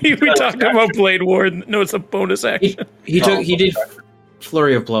 we talked about Blade Ward. No, it's a bonus action. He did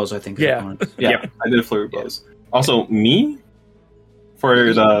Flurry of Blows, I think. Yeah, I did a Flurry of Blows. Also, me?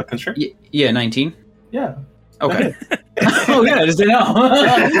 For the constrict? Yeah, 19. Yeah. Okay. Oh, yeah, I just didn't know.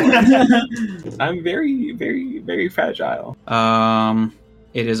 I'm very, very, very fragile.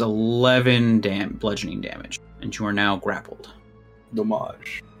 It is 11 bludgeoning damage, and you are now grappled.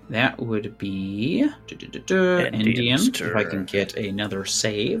 Dommage. That would be Indian. If I can get another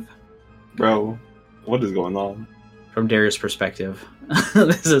save. Bro, what is going on? From Darius' perspective,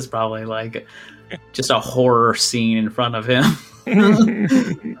 this is probably like just a horror scene in front of him.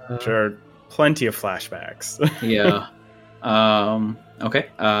 Sure, plenty of flashbacks. Yeah. Okay.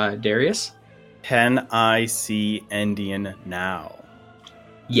 Darius? Can I see Indian now?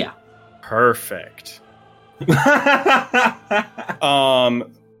 Yeah. Perfect.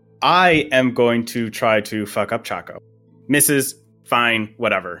 I am going to try to fuck up Chaco. Misses, fine,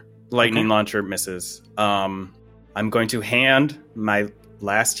 whatever. Lightning launcher misses. I'm going to hand my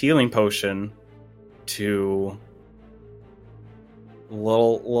last healing potion to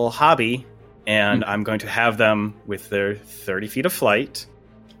little hobby, and I'm going to have them with their 30 feet of flight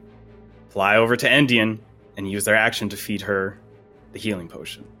fly over to Endian and use their action to feed her the healing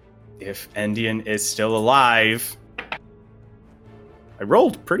potion. If Endian is still alive, I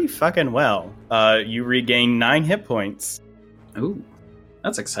rolled pretty fucking well. You regain 9 hit points. Ooh,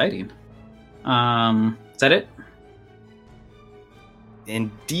 that's exciting. Is that it?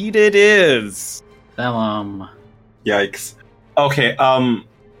 Indeed it is. Yikes. Okay,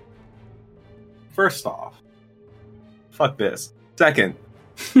 first off, fuck this. Second,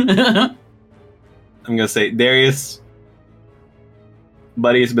 I'm gonna say, Darius,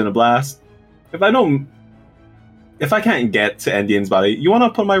 buddy, it's been a blast. If I can't get to Endian's body, you want to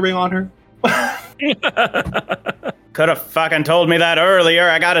put my ring on her? Could have fucking told me that earlier.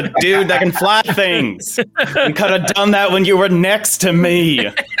 I got a dude that can fly things. You could have done that when you were next to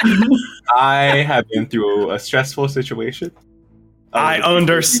me. I have been through a stressful situation. I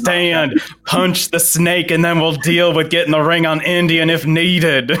understand. Punch the snake and then we'll deal with getting the ring on Indian if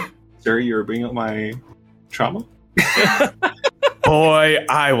needed. Sir, you're bringing up my trauma? Boy,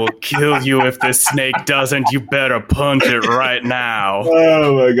 I will kill you if this snake doesn't. You better punch it right now.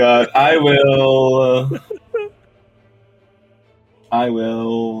 Oh my god. I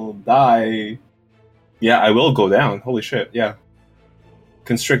will die. Yeah, I will go down. Holy shit, yeah.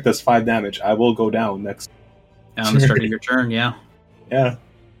 Constrict does 5 damage. I will go down next. On the start of your turn, yeah. Yeah.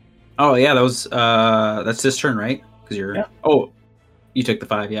 Oh, yeah, that was, that's this turn, right? Because you're... Yeah. Oh, you took the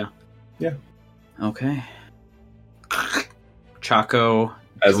 5, yeah. Yeah. Okay. Chaco.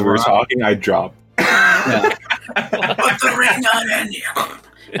 As we were talking, I dropped. Yeah. Put the ring on India.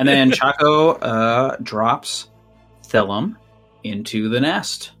 And then Chaco drops Thelum into the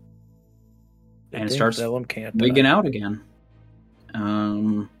nest. And it starts wigging out again.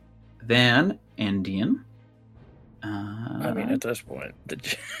 Then Endian. I mean, at this point.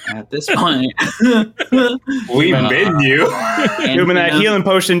 We've been you. Assuming that healing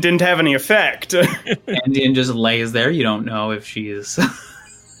potion didn't have any effect. Endian just lays there. You don't know if she's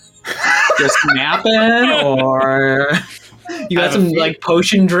just napping or... You got some like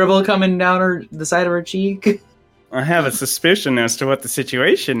potion dribble coming down the side of her cheek. I have a suspicion as to what the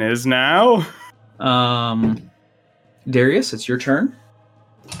situation is now. Darius, it's your turn.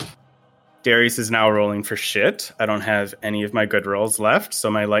 Darius is now rolling for shit. I don't have any of my good rolls left,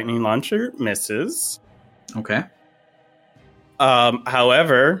 so my lightning launcher misses. Okay.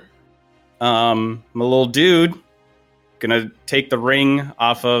 However, my little dude gonna take the ring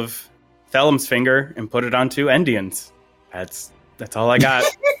off of Thelum's finger and put it onto Endian's. That's all I got.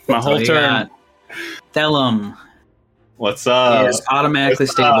 My whole turn. Thelum. What's up? Is automatically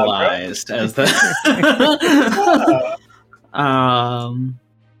stabilized as the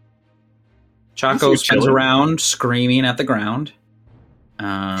Chaco spins around, screaming at the ground.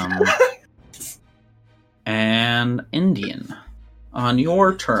 And Indian, on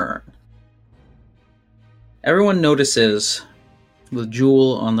your turn, everyone notices the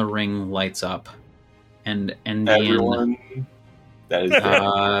jewel on the ring lights up, and Indian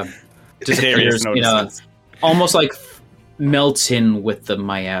disappears. Almost like melts in with the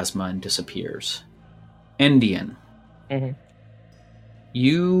miasma and disappears. Indian. Mm-hmm.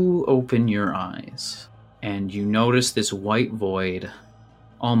 You open your eyes and you notice this white void.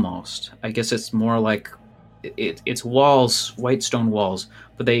 Almost. I guess it's more like it's walls, white stone walls,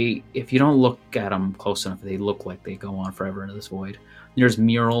 but if you don't look at them close enough, they look like they go on forever into this void. There's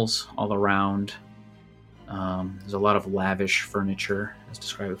murals all around. There's a lot of lavish furniture, as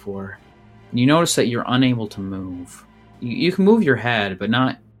described before. And you notice that you're unable to move. You can move your head, but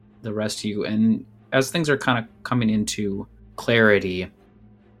not the rest of you. And as things are kind of coming into clarity,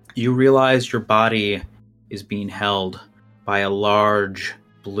 you realize your body is being held by a large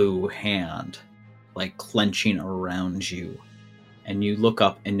blue hand, like clenching around you. And you look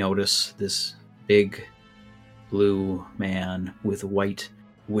up and notice this big blue man with white,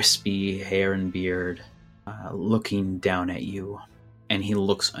 wispy hair and beard looking down at you. And he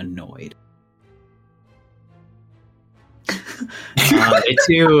looks annoyed. The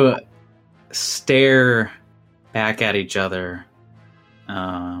two stare back at each other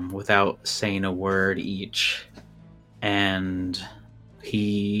without saying a word each. And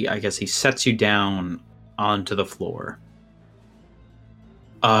he sets you down onto the floor.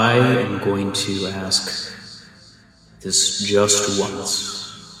 I am going to ask this just once.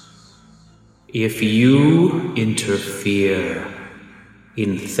 If you interfere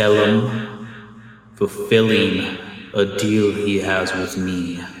in Thelum fulfilling a deal he has with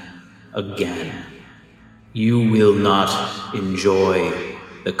me again, you will not enjoy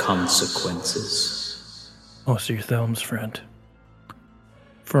the consequences. Oh, so you're Thelum's friend.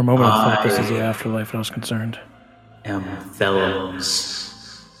 For a moment, I thought this is the afterlife, and I was concerned. Am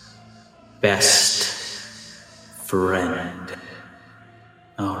Thelum's best friend.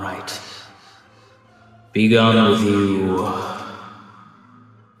 All right. Be gone with you,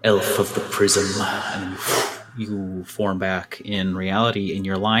 elf of the prism. And you form back in reality, and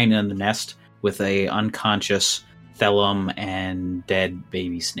you're lying in the nest with a unconscious Thelum and dead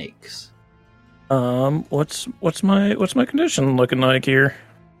baby snakes. What's my condition looking like here?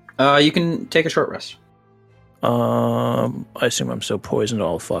 You can take a short rest. I assume I'm so poisoned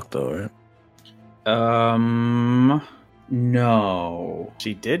all fuck though, right? No.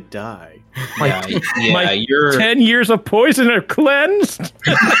 She did die. Yeah, you're 10 years of poison are cleansed.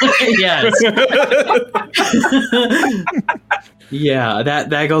 Yes. Yeah,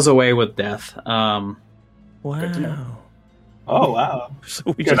 that goes away with death. Wow. Oh wow.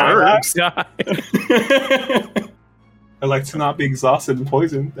 So we just herbs die. I'd like to not be exhausted and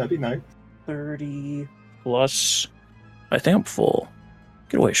poisoned. That'd be nice. 30 plus. I think I'm full.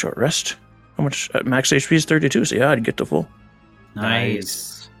 Get away, short rest. How much? Max HP is 32, so yeah, I'd get to full.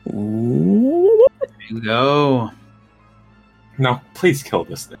 Nice. Ooh. There you go. No, please kill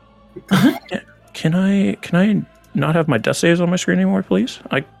this thing. Can I not have my death saves on my screen anymore, please?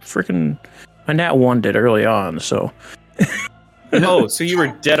 My nat 1 did early on, so. Oh, so you were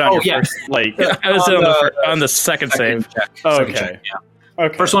dead on your first, like... I was on the second save. Okay. Check, yeah.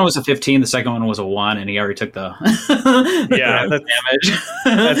 Okay. First one was a 15, the second one was a 1, and he already took the damage.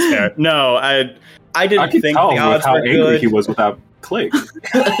 That's fair. No, I didn't think the odds how were angry good. he was without Click.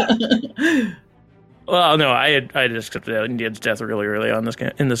 Well, no, I had accepted Indian's death really early on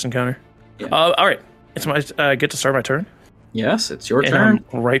in this encounter. Yeah. All right, it's my get to start my turn. Yes, it's your And turn.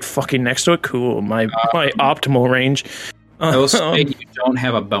 I'm right fucking next to it. Cool. My optimal range. You don't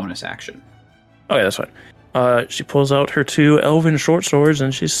have a bonus action. Okay, that's fine. She pulls out her 2 elven short swords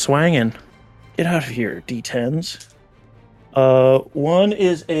and she's swanging. Get out of here, D10s. One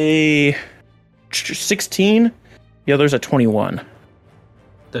is a 16. The other's a 21.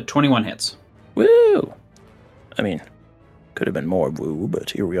 The 21 hits. Woo! I mean, Could have been more woo, but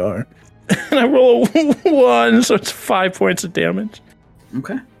here we are. And I roll a 1, so it's 5 points of damage.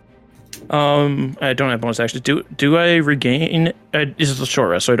 Okay. I don't have bonus actions. Do I regain? This is a short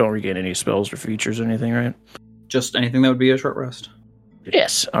rest, so I don't regain any spells or features or anything, right? Just anything that would be a short rest.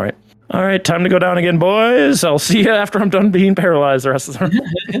 Yes. All right. Time to go down again, boys. I'll see you after I'm done being paralyzed the rest of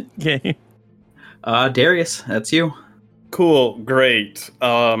the game. Darius, that's you. Cool, great.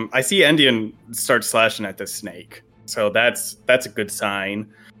 I see Endian start slashing at the snake, so that's a good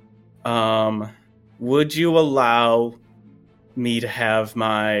sign. Would you allow me to have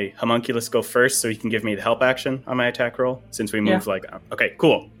my homunculus go first so he can give me the help action on my attack roll? Since we moved okay,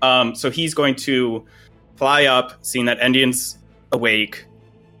 cool. So he's going to fly up, seeing that Endian's awake.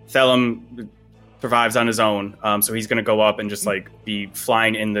 Thelum survives on his own, so he's going to go up and just be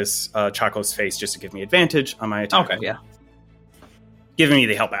flying in this Chaco's face just to give me advantage on my attack. Okay, yeah. Giving me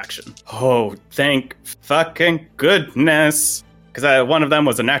the help action. Oh, thank fucking goodness. Because one of them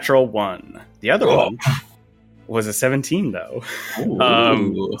was a natural 1. The other one was a 17, though.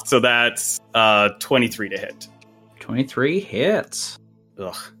 So that's 23 to hit. 23 hits.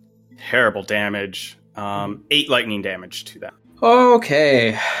 Ugh. Terrible damage. 8 lightning damage to that.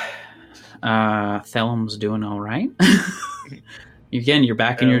 Okay. Thelum's doing all right. Again, you're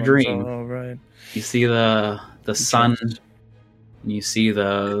back in your dream. All right. You see the sun. You see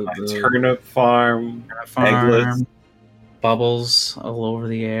the turnip farm, eggless. Bubbles all over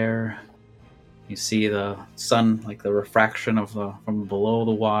the air. You see the sun, the refraction from below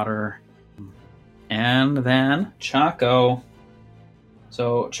the water. And then Chaco.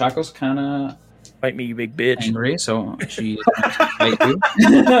 So Chaco's kind of fight me, you big bitch. Angry, so she's going to fight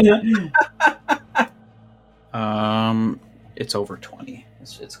you. It's over 20.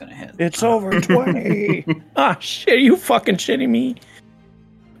 It's gonna hit. It's over 20. Ah, shit! Are you fucking shitting me?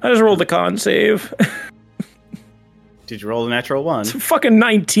 I just rolled a con save. Did you roll a natural 1? It's fucking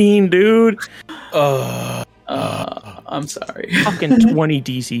 19, dude. I'm sorry. Fucking 20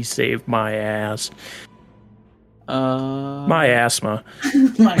 DC saved my ass. My asthma.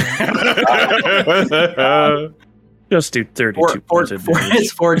 Just do 32 points of damage.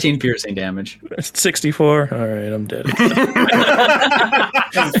 It's 14 piercing damage. It's 64. All right, I'm dead.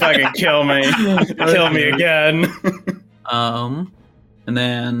 Just fucking kill me. Kill me again. And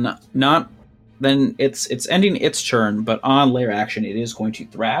then it's ending its turn, but on layer action, it is going to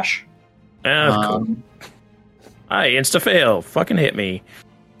thrash. Cool. I insta-fail. Fucking hit me.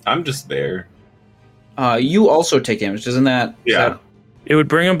 I'm just there. You also take damage, doesn't that? Yeah. It would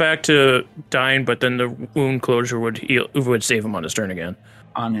bring him back to dying, but then the wound closure would save him on his turn again.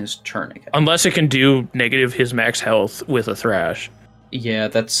 On his turn again. Unless it can do negative his max health with a thrash. Yeah,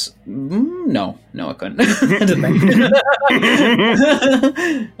 that's... No, it couldn't.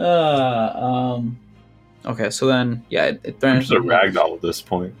 Okay, so then, yeah, it I'm just a ragdoll at this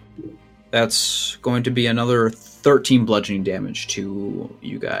point. That's going to be another 13 bludgeoning damage to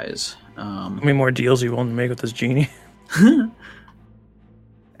you guys. How many more deals are you willing to make with this genie?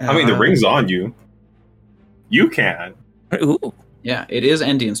 I mean, the ring's on you. You can. Ooh. Yeah, it is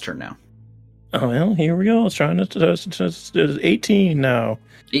Endian's turn now. Oh, well, here we go. It's trying to 18 now.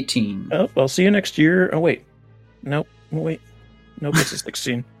 18. Oh, I'll see you next year. Oh, wait. Nope. Wait. Nope, it's a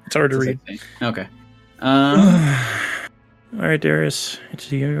 16. It's hard to read. 16. Okay. All right, Darius.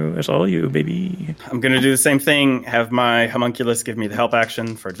 It's you. It's all you, baby. I'm going to do the same thing. Have my homunculus give me the help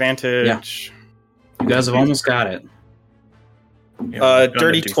action for advantage. Yeah. You guys have almost got it. Yeah,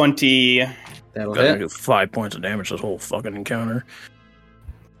 dirty 20. That'll hit. hit. Do 5 points of damage this whole fucking encounter.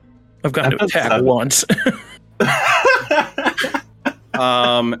 I've got to attack once.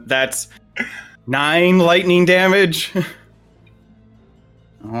 That's 9 lightning damage.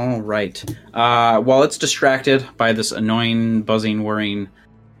 All right. While it's distracted by this annoying, buzzing, whirring,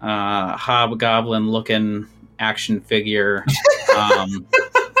 hobgoblin-looking action figure,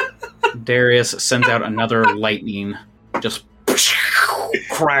 Darius sends out another lightning, just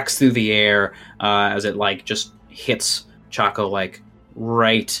cracks through the air as it just hits Chaco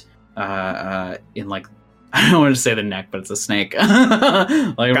right in I don't want to say the neck, but it's a snake. Got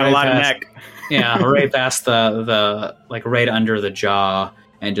right a lot of neck. Yeah, right past the right under the jaw,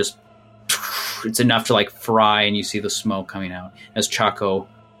 and just it's enough to fry, and you see the smoke coming out as Chaco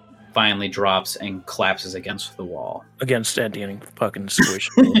finally drops and collapses against the wall. Against that getting fucking squish.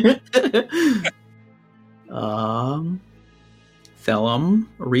 Thelum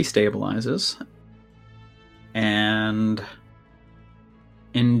restabilizes, and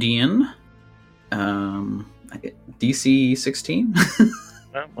Indian, DC 16.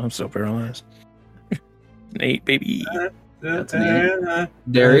 I'm so paralyzed. An 8, baby. That's an 8.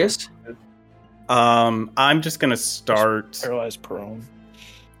 Darius? I'm just gonna start. Paralyzed prone.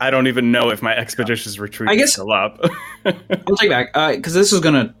 I don't even know if my expeditious retreat is still up. I'll take it back because this is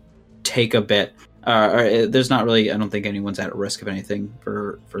gonna take a bit. There's not really. I don't think anyone's at risk of anything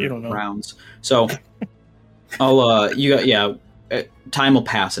for rounds. So I'll. Time will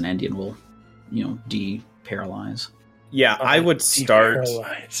pass and Endian will, de-paralyze. Yeah, I would start.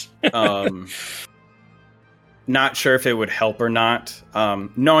 Not sure if it would help or not.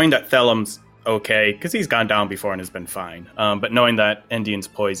 Knowing that Thelum's okay, because he's gone down before and has been fine. But knowing that Endian's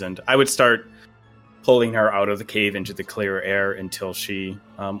poisoned, I would start pulling her out of the cave into the clear air until she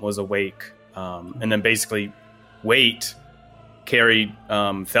was awake. And then basically carry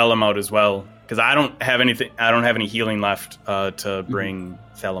Thelum out as well. Because I don't have any healing left to bring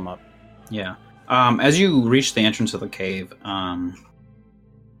Thelum up. Yeah. As you reach the entrance of the cave,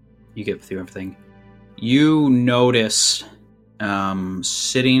 you get through everything. You notice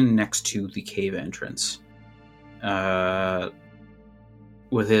sitting next to the cave entrance,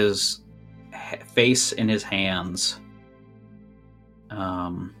 with his face in his hands,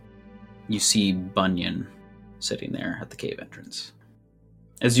 you see Bunyan sitting there at the cave entrance.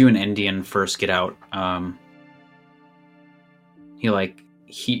 As you and Endian first get out,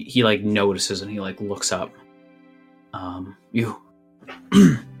 he notices and he looks up. You.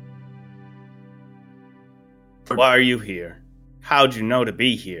 Why are you here? How'd you know to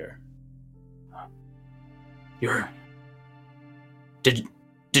be here? Did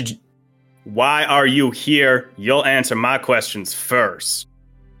you? Why are you here? You'll answer my questions first.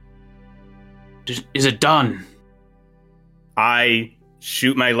 Is it done? I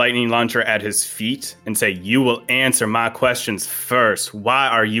shoot my lightning launcher at his feet and say, you will answer my questions first. Why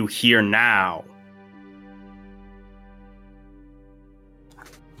are you here now?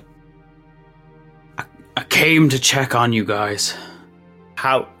 I came to check on you guys.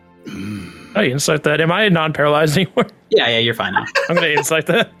 How? I insight that. Am I non-paralyzed anymore? Yeah, you're fine now. I'm going to insight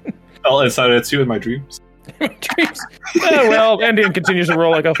that. I'll insight it too in my dreams. Dreams. Well, Endian continues to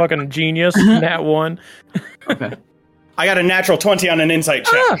roll like a fucking genius. Nat 1. Okay. I got a natural 20 on an insight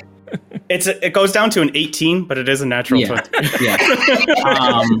check. It goes down to an 18, but it is a natural 20. Yeah.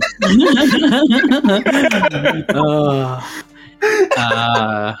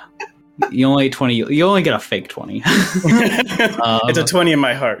 You only 20. You only get a fake 20. It's a 20 in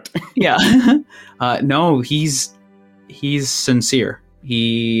my heart. Yeah. No, he's sincere.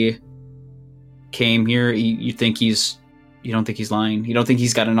 He came here. You don't think he's lying. You don't think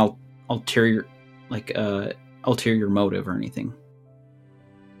he's got an ulterior motive or anything.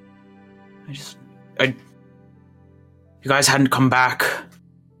 You guys hadn't come back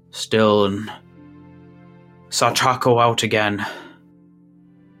still, and saw Chaco out again.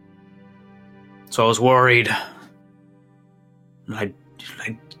 So I was worried. And I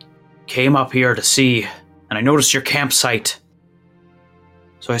came up here to see, and I noticed your campsite.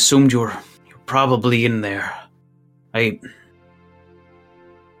 So I assumed you're probably in there.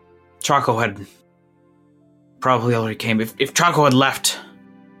 Chaco had probably already came. If Chaco had left,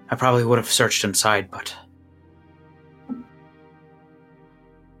 I probably would have searched inside, but...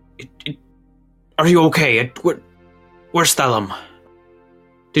 Are you okay? Where's Thelum?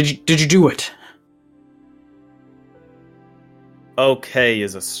 Did you do it? Okay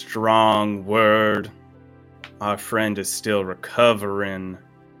is a strong word. Our friend is still recovering.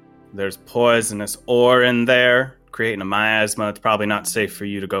 There's poisonous ore in there, creating a miasma. It's probably not safe for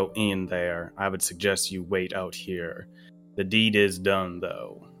you to go in there. I would suggest you wait out here. The deed is done,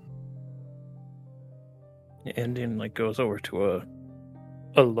 though. Endian goes over to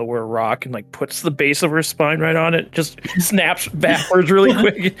a lower rock and puts the base of her spine right on it. Just snaps backwards really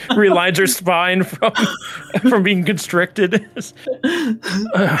quick, realigns her spine from being constricted.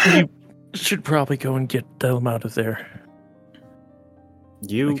 You should probably go and get them out of there.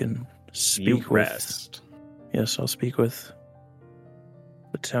 You can speak you rest. Yes, I'll speak with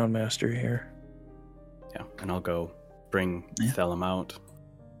the town master here. Yeah, and I'll go bring Thelum out.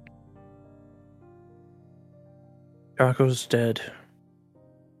 Chaco's dead.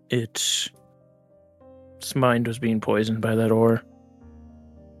 Its mind was being poisoned by that ore.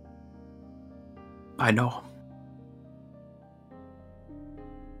 I know.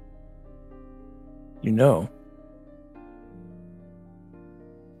 You know?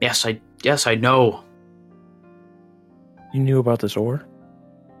 Yes, I know. You knew about this ore?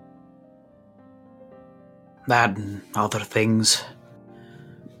 That and other things.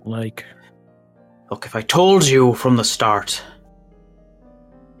 Like? Look, if I told you from the start,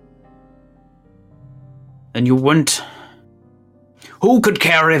 then you wouldn't. Who could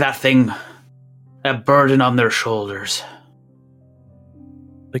carry that thing? That burden on their shoulders?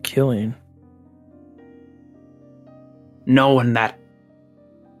 The killing. knowing that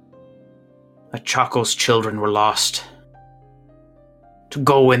Chaco's children were lost. To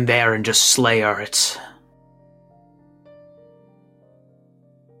go in there and just slay her,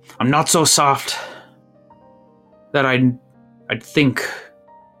 I'm not so soft that I'd think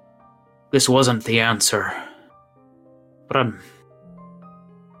this wasn't the answer. But I'm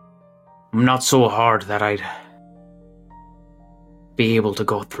not so hard that I'd be able to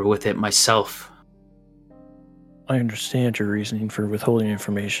go through with it myself. I understand your reasoning for withholding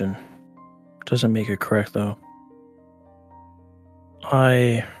information. Doesn't make it correct, though.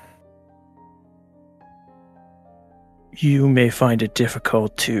 You may find it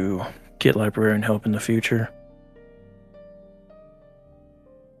difficult to get librarian help in the future.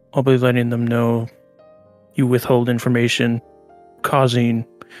 I'll be letting them know you withhold information, causing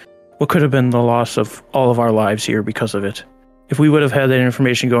what could have been the loss of all of our lives here because of it. If we would have had that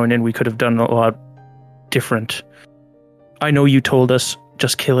information going in, we could have done a lot different. I know you told us,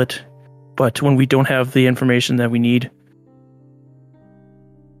 just kill it, but when we don't have the information that we need,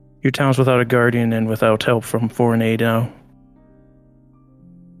 your town's without a guardian and without help from foreign aid now.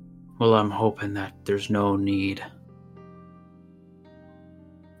 Well, I'm hoping that there's no need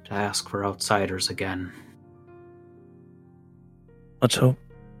to ask for outsiders again. Let's hope.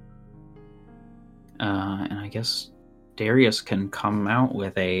 And I guess Darius can come out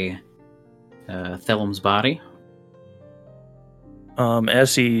with a Thelum's body.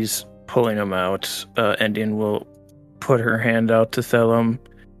 As he's pulling him out, Endian will put her hand out to Thelum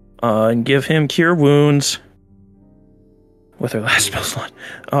and give him Cure Wounds with her last spell slot.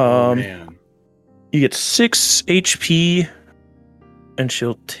 Man. You get 6 HP, and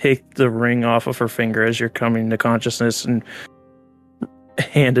she'll take the ring off of her finger as you're coming to consciousness and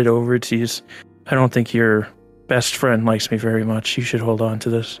hand it over to you. I don't think your best friend likes me very much. You should hold on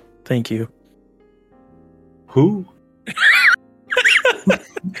to this. Thank you. Who?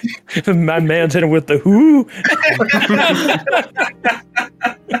 My man's hit him with the who.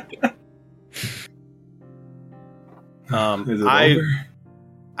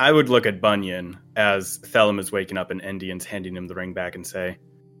 I would look at Bunyan as Thelum is waking up and Endian's handing him the ring back and say,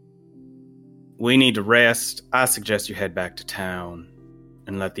 "We need to rest. I suggest you head back to town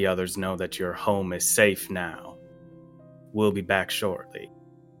and let the others know that your home is safe now. We'll be back shortly."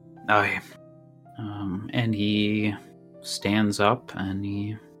 Aye. And he stands up and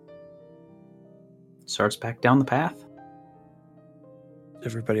he starts back down the path. Is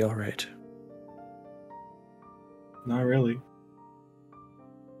everybody all right? Not really.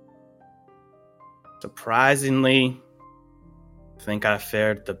 Surprisingly, I think I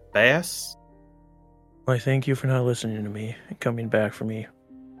fared the best. I thank you for not listening to me and coming back for me.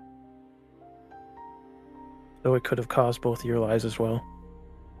 Though it could have caused both of your lives as well.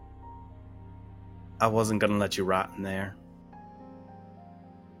 I wasn't going to let you rot in there.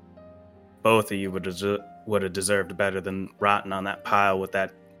 Both of you would have deserved better than rotting on that pile with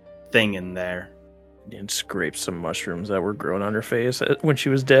that thing in there. And scraped some mushrooms that were growing on her face when she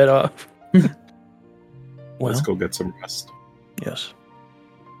was dead off. Let's go get some rest. Yes.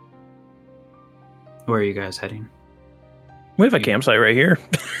 Where are you guys heading? We have a campsite right here.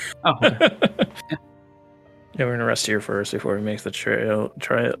 Oh, okay. Yeah, we're gonna rest here first before we make the Trek?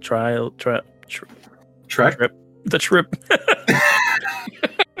 The trip.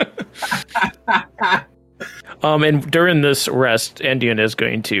 And during this rest, Endian is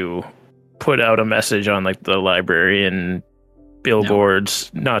going to put out a message on like the library and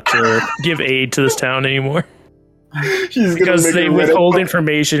billboards not to give aid to this town anymore. Because they withhold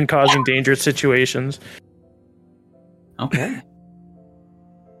information causing dangerous situations. Okay.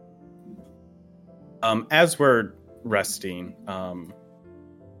 As we're resting,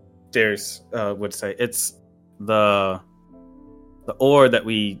 Darius would say it's the ore that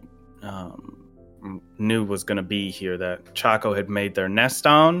we knew was going to be here that Chaco had made their nest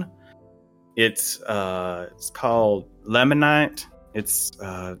on. It's called lemonite. It's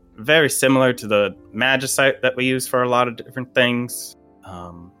very similar to the magicite that we use for a lot of different things.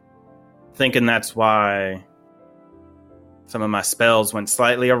 Thinking that's why some of my spells went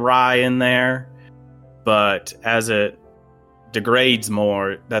slightly awry in there. But as it degrades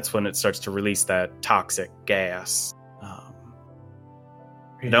more, that's when it starts to release that toxic gas.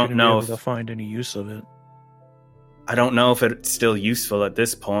 I don't know if they'll find any use of it. I don't know if it's still useful at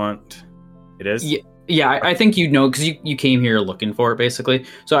this point. It is? Yeah, I think you'd know because you came here looking for it, basically.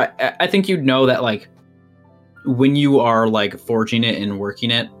 So I think you'd know that, like, when you are, like, forging it and working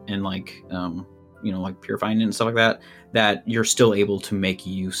it and, like, like, purifying it and stuff like that, that you're still able to make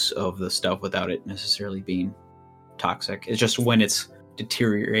use of the stuff without it necessarily being toxic. It's just when it's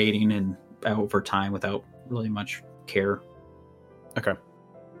deteriorating and over time without really much care. Okay.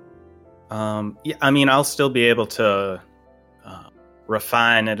 Yeah, I mean, I'll still be able to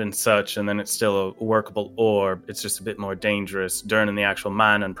refine it and such, and then it's still a workable orb. It's just a bit more dangerous during the actual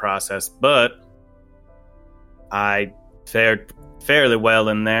mining process, but I fared fairly well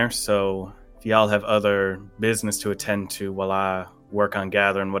in there, so if y'all have other business to attend to while I work on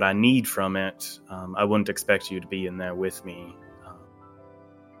gathering what I need from it, I wouldn't expect you to be in there with me.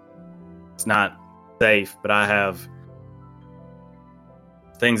 It's not safe, but I have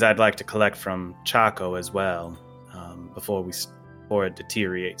things I'd like to collect from Chaco as well, before it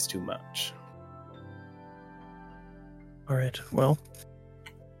deteriorates too much. All right. Well,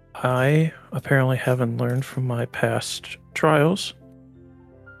 I apparently haven't learned from my past trials,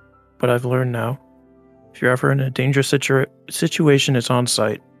 but I've learned now. If you're ever in a dangerous situation, it's on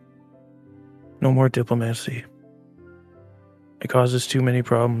site. No more diplomacy. It causes too many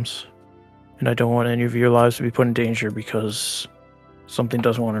problems, and I don't want any of your lives to be put in danger because something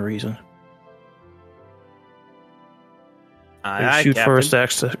doesn't want a reason. Shoot first,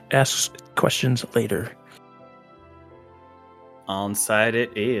 ask questions later. On site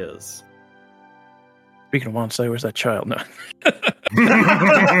it is. Speaking of on site, where's that child? No.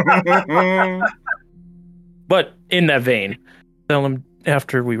 But in that vein, tell him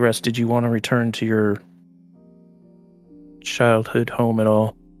after we rest, did you want to return to your childhood home at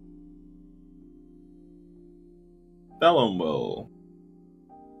all? Bellum will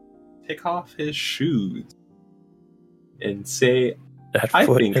take off his shoes and say, I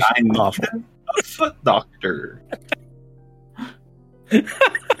think I need a foot doctor.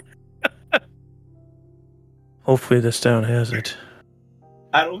 Hopefully this town has it.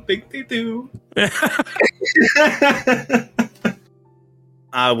 I don't think they do.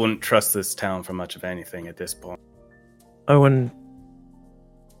 I wouldn't trust this town for much of anything at this point. I don't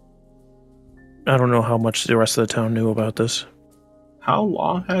know how much the rest of the town knew about this. How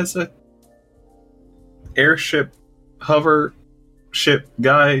long has a airship, hover ship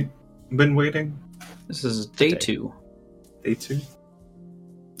guy been waiting? This is day 2. Day 2?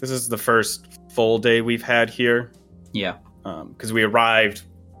 This is the first full day we've had here. Yeah. Because we arrived,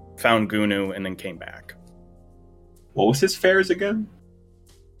 found Gunu, and then came back. What was his fares again?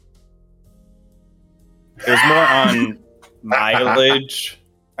 It was more on mileage.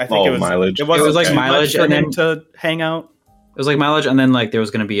 I think it was mileage. It was like mileage for and him then to hang out. It was like mileage, and then like there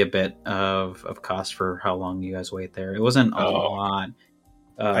was going to be a bit of cost for how long you guys wait there. It wasn't a lot.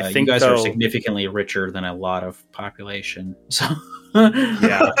 I think you guys are significantly richer than a lot of population. So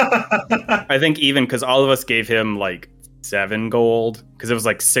yeah, I think even because all of us gave him like 7 gold because it was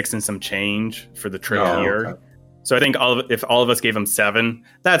like 6 and some change for the trip here. Okay. So I think if all of us gave him 7,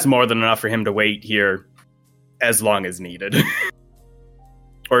 that's more than enough for him to wait here as long as needed,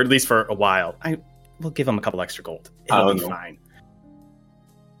 or at least for a while. We'll give him a couple extra gold. It'll be fine.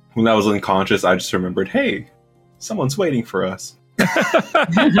 When I was unconscious, I just remembered, hey, someone's waiting for us. He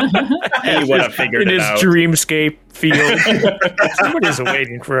would have figured it out. In his dreamscape field. Somebody's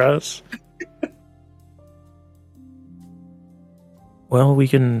waiting for us. Well,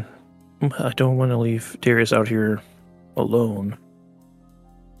 I don't want to leave Darius out here alone.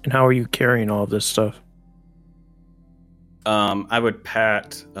 And how are you carrying all of this stuff? I would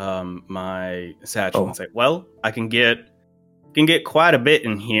pat my satchel and say, well, I can get quite a bit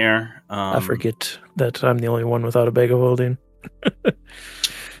in here. I forget that I'm the only one without a bag of holding.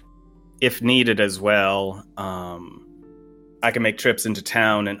 If needed as well, I can make trips into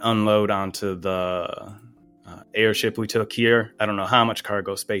town and unload onto the airship we took here. I don't know how much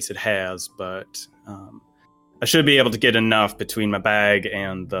cargo space it has, but I should be able to get enough between my bag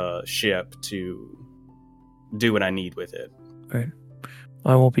and the ship to do what I need with it. Right.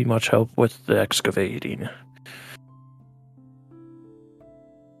 I won't be much help with the excavating.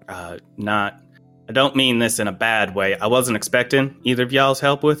 I don't mean this in a bad way. I wasn't expecting either of y'all's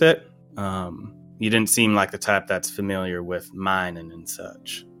help with it. You didn't seem like the type that's familiar with mining and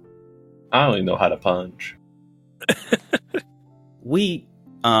such. I only know how to punch.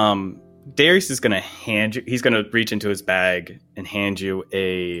 Darius is going to he's going to reach into his bag and hand you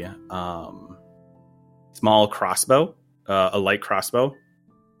a small crossbow, a light crossbow,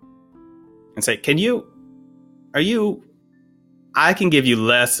 and say, I can give you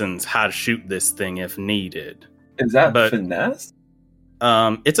lessons how to shoot this thing if needed. Is that finesse?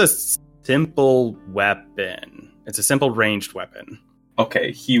 It's a simple weapon. It's a simple ranged weapon.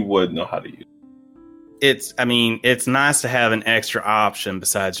 Okay, he would know how to use it. It's nice to have an extra option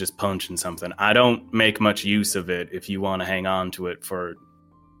besides just punching something. I don't make much use of it if you want to hang on to it for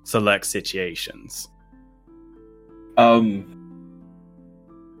select situations.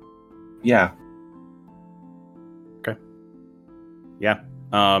 Yeah. Okay. Yeah.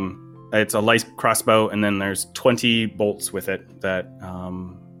 It's a light crossbow, and then there's 20 bolts with it that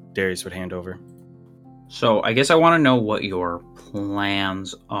Darius would hand over. So I guess I want to know what your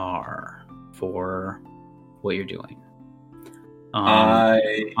plans are for what you're doing.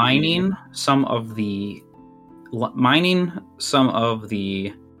 Mining some of the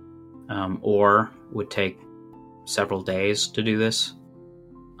ore would take several days to do this.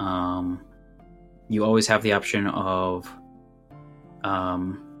 You always have the option of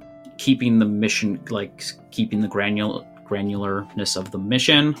keeping the mission, like keeping the granularness of the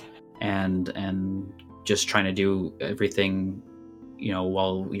mission, and just trying to do everything,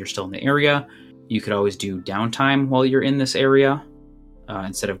 while you're still in the area. You could always do downtime while you're in this area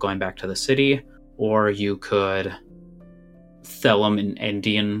instead of going back to the city, or you could Thelum and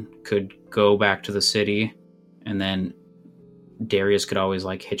Endian could go back to the city, and then Darius could always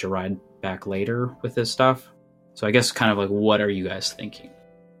like hitch a ride back later with this stuff. So I guess kind of like, what are you guys thinking?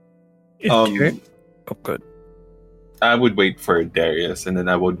 Good. I would wait for Darius, and then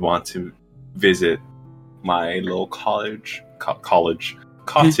I would want to visit my little cottage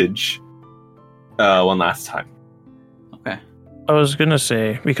one last time. Okay. I was gonna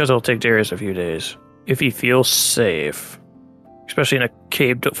say, because it'll take Darius a few days, if he feels safe, especially in a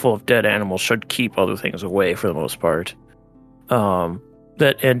cave full of dead animals, should keep other things away for the most part. That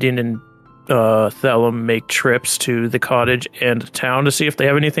Endian and Thelum make trips to the cottage and town to see if they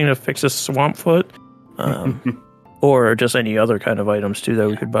have anything to fix a swamp foot. Or just any other kind of items too that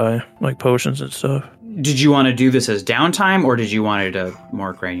we could buy, like potions and stuff. Did you want to do this as downtime, or did you want it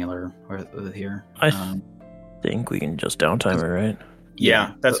more granular with here? I think we can just downtime it, right?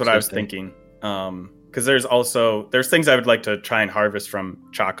 Yeah, that's what I was thinking. Because there's things I would like to try and harvest from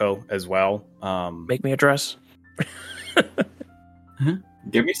Chaco as well. Make me a dress.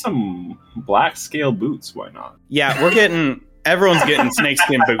 Give me some black scale boots. Why not? Yeah, everyone's getting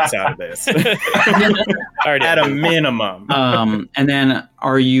snakeskin boots out of this. At a minimum. And then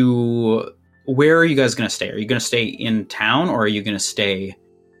where are you guys going to stay? Are you going to stay in town, or are you going to stay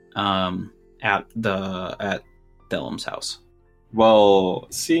at Thelum's house? Well,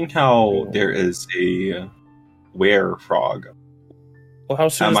 seeing how there is a were frog. Well, how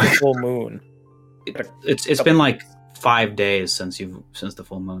soon is the full moon? It's been like 5 days since the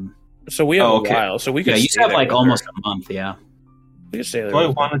full moon. So we have a while. So we could. Yeah, you have like almost a month. Yeah. We can stay there.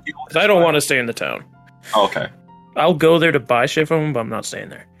 I don't want to stay in the town. Oh, okay. I'll go there to buy shit from them, but I'm not staying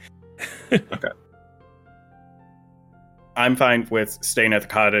there. Okay. I'm fine with staying at the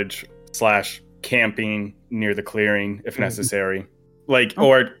cottage / camping near the clearing if necessary.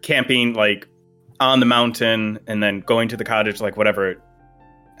 Or camping like on the mountain and then going to the cottage, like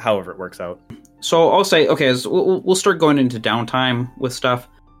however it works out. So I'll say, okay, we'll start going into downtime with stuff.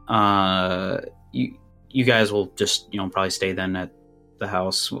 You guys will just, probably stay then at the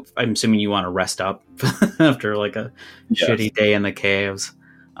house. I'm assuming you want to rest up after like a shitty day in the caves.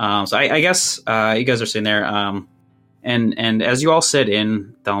 So I guess you guys are sitting there. And as you all sit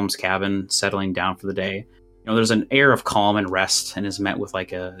in Thelum's cabin, settling down for the day, there's an air of calm and rest, and is met with like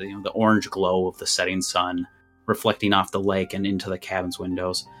the orange glow of the setting sun reflecting off the lake and into the cabin's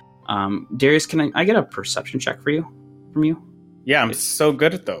windows. Darius, can I get a perception check from you? Yeah, I'm so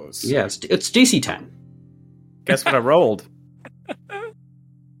good at those. Yeah, it's DC 10. Guess what I rolled?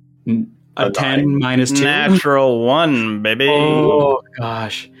 A 10 minus 2. Natural 1, baby. Oh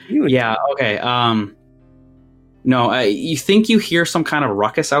gosh. Yeah. Okay. No. You think you hear some kind of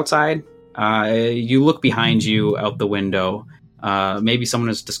ruckus outside? You look behind you out the window. Maybe someone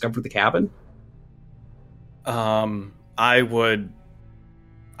has discovered the cabin. I would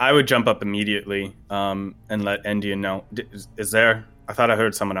jump up immediately and let Endian know. Is there? I thought I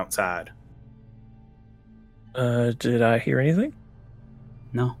heard someone outside. Did I hear anything?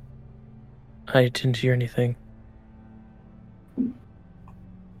 No. I didn't hear anything.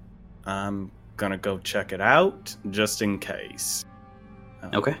 I'm gonna go check it out just in case.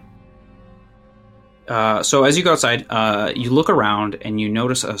 Okay. So as you go outside, you look around and you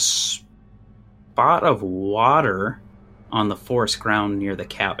notice a spot of water on the forest ground near the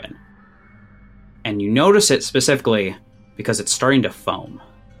cabin. And you notice it specifically because it's starting to foam.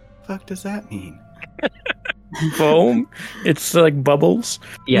 What the fuck does that mean? Foam? It's like bubbles?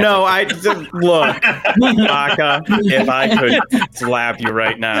 Yeah, no, look, Baka, if I could slap you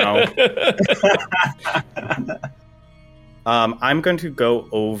right now. I'm going to go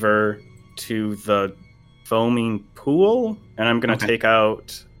over to the foaming pool, and I'm going to take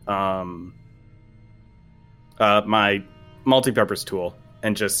out my multi-purpose tool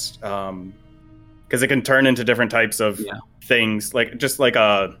and just because it can turn into different types of things, like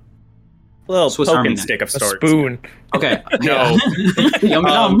little Swiss poke Army and knife. stick of A sorts. spoon. Okay. No. Yum,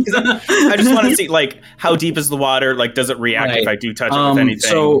 yum. I just want to see, like, how deep is the water? Like, does it react if I do touch it with anything?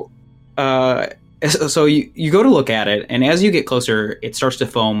 So you go to look at it, and as you get closer, it starts to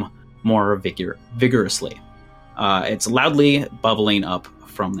foam more vigorously. It's loudly bubbling up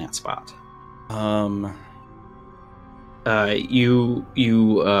from that spot. As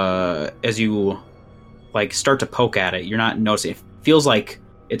you like start to poke at it, you're not noticing. It feels like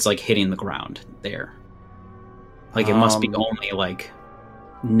it's like hitting the ground there. Like it must be only like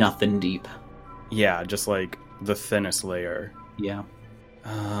nothing deep. Yeah, just like the thinnest layer. Yeah.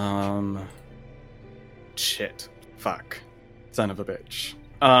 Shit. Fuck. Son of a bitch.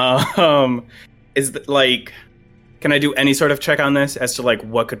 Is that like, can I do any sort of check on this as to like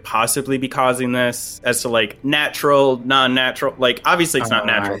what could possibly be causing this? As to like natural, non-natural? Like obviously it's not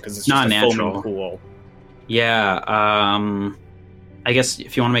natural because it's just a foaming pool. Yeah. I guess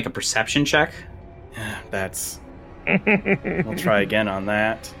if you want to make a perception check. That's. We'll try again on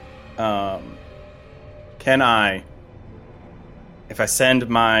that. Can I, if I send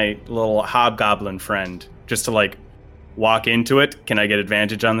my little hobgoblin friend just to like walk into it, can I get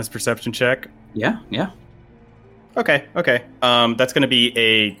advantage on this perception check? Yeah. Okay. That's going to be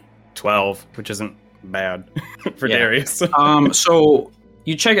a 12, which isn't bad for Darius. So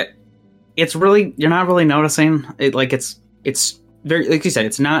you check it. It's really, you're not really noticing it. Like it's very, like you said,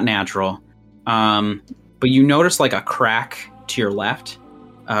 it's not natural. But you notice like a crack to your left,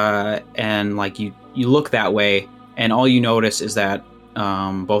 and like you look that way, and all you notice is that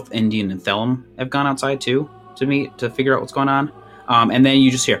both Indian and Thelem have gone outside too to figure out what's going on. And then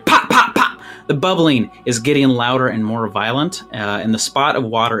you just hear pop, pop, pop. The bubbling is getting louder and more violent, and the spot of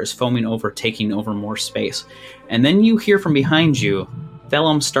water is foaming over, taking over more space. And then you hear from behind you,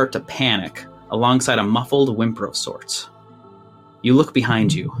 Thelem start to panic alongside a muffled whimper of sorts. You look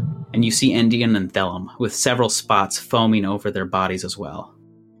behind you, and you see Indian and Thelem with several spots foaming over their bodies as well.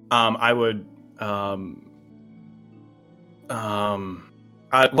 I would,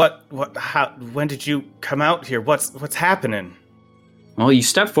 when did you come out here? What's happening? Well, you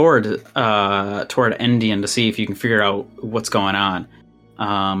step forward toward Indian to see if you can figure out what's going on,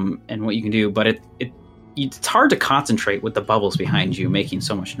 and what you can do, but it's hard to concentrate with the bubbles behind you making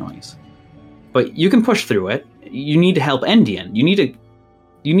so much noise. But you can push through it. You need to help Indian. You need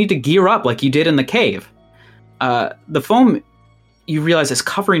to gear up like you did in the cave. The foam, you realize, is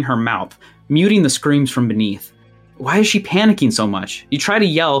covering her mouth, muting the screams from beneath. Why is she panicking so much? You try to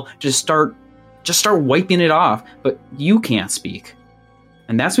yell, just start wiping it off, but you can't speak.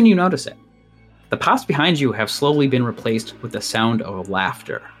 And that's when you notice it. The pops behind you have slowly been replaced with the sound of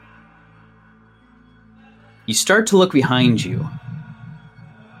laughter. You start to look behind you,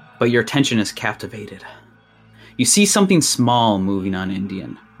 but your attention is captivated. You see something small moving on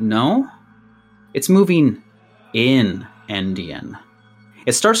Indian. No? It's moving in Indian.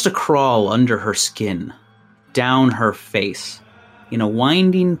 It starts to crawl under her skin, down her face, in a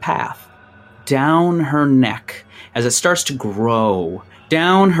winding path, down her neck, as it starts to grow,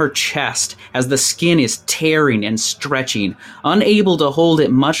 down her chest, as the skin is tearing and stretching, unable to hold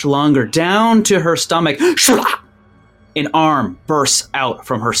it much longer, down to her stomach. An arm bursts out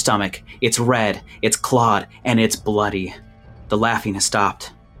from her stomach. It's red, it's clawed, and it's bloody. The laughing has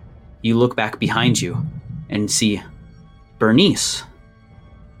stopped. You look back behind you and see Bernice,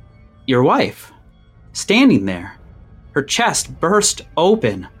 your wife, standing there. Her chest burst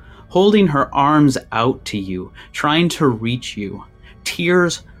open, holding her arms out to you, trying to reach you.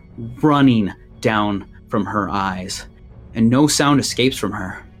 Tears running down from her eyes, and no sound escapes from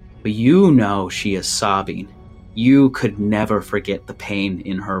her. But you know she is sobbing. You could never forget the pain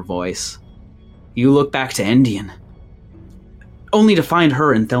in her voice. You look back to Indian, only to find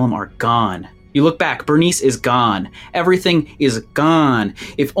her and Thelem are gone. You look back, Bernice is gone. Everything is gone.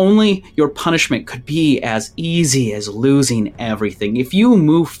 If only your punishment could be as easy as losing everything. If you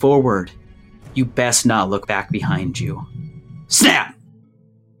move forward, you best not look back behind you. Snap!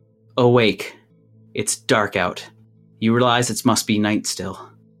 Awake. It's dark out. You realize it must be night still.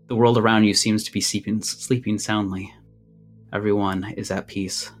 The world around you seems to be sleeping soundly. Everyone is at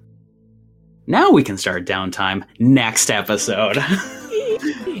peace. Now we can start downtime next episode.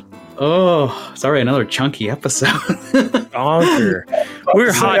 Oh, sorry, another chunky episode. Honker.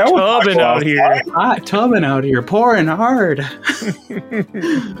 We're hot tubbing out here. Hot tubbing out here, pouring hard.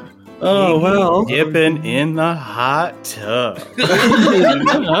 Oh, well. Dipping in the hot tub.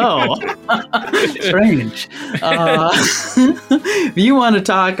 Oh, strange. If you want to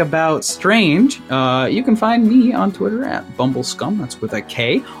talk about strange, you can find me on Twitter at BumbleScum. That's with a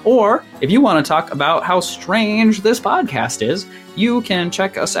K. Or if you want to talk about how strange this podcast is, you can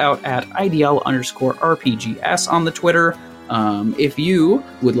check us out at IDL_RPGS on the Twitter. If you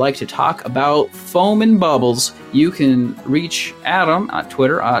would like to talk about foam and bubbles, you can reach Adam at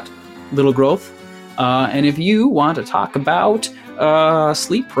Twitter at Little Growth. And if you want to talk about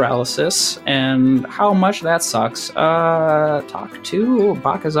sleep paralysis and how much that sucks, talk to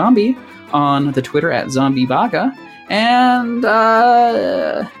Baka Zombie on the Twitter at ZombieBaka. And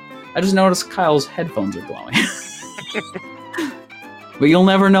I just noticed Kyle's headphones are glowing. But you'll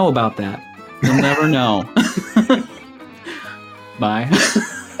never know about that. You'll never know. Bye.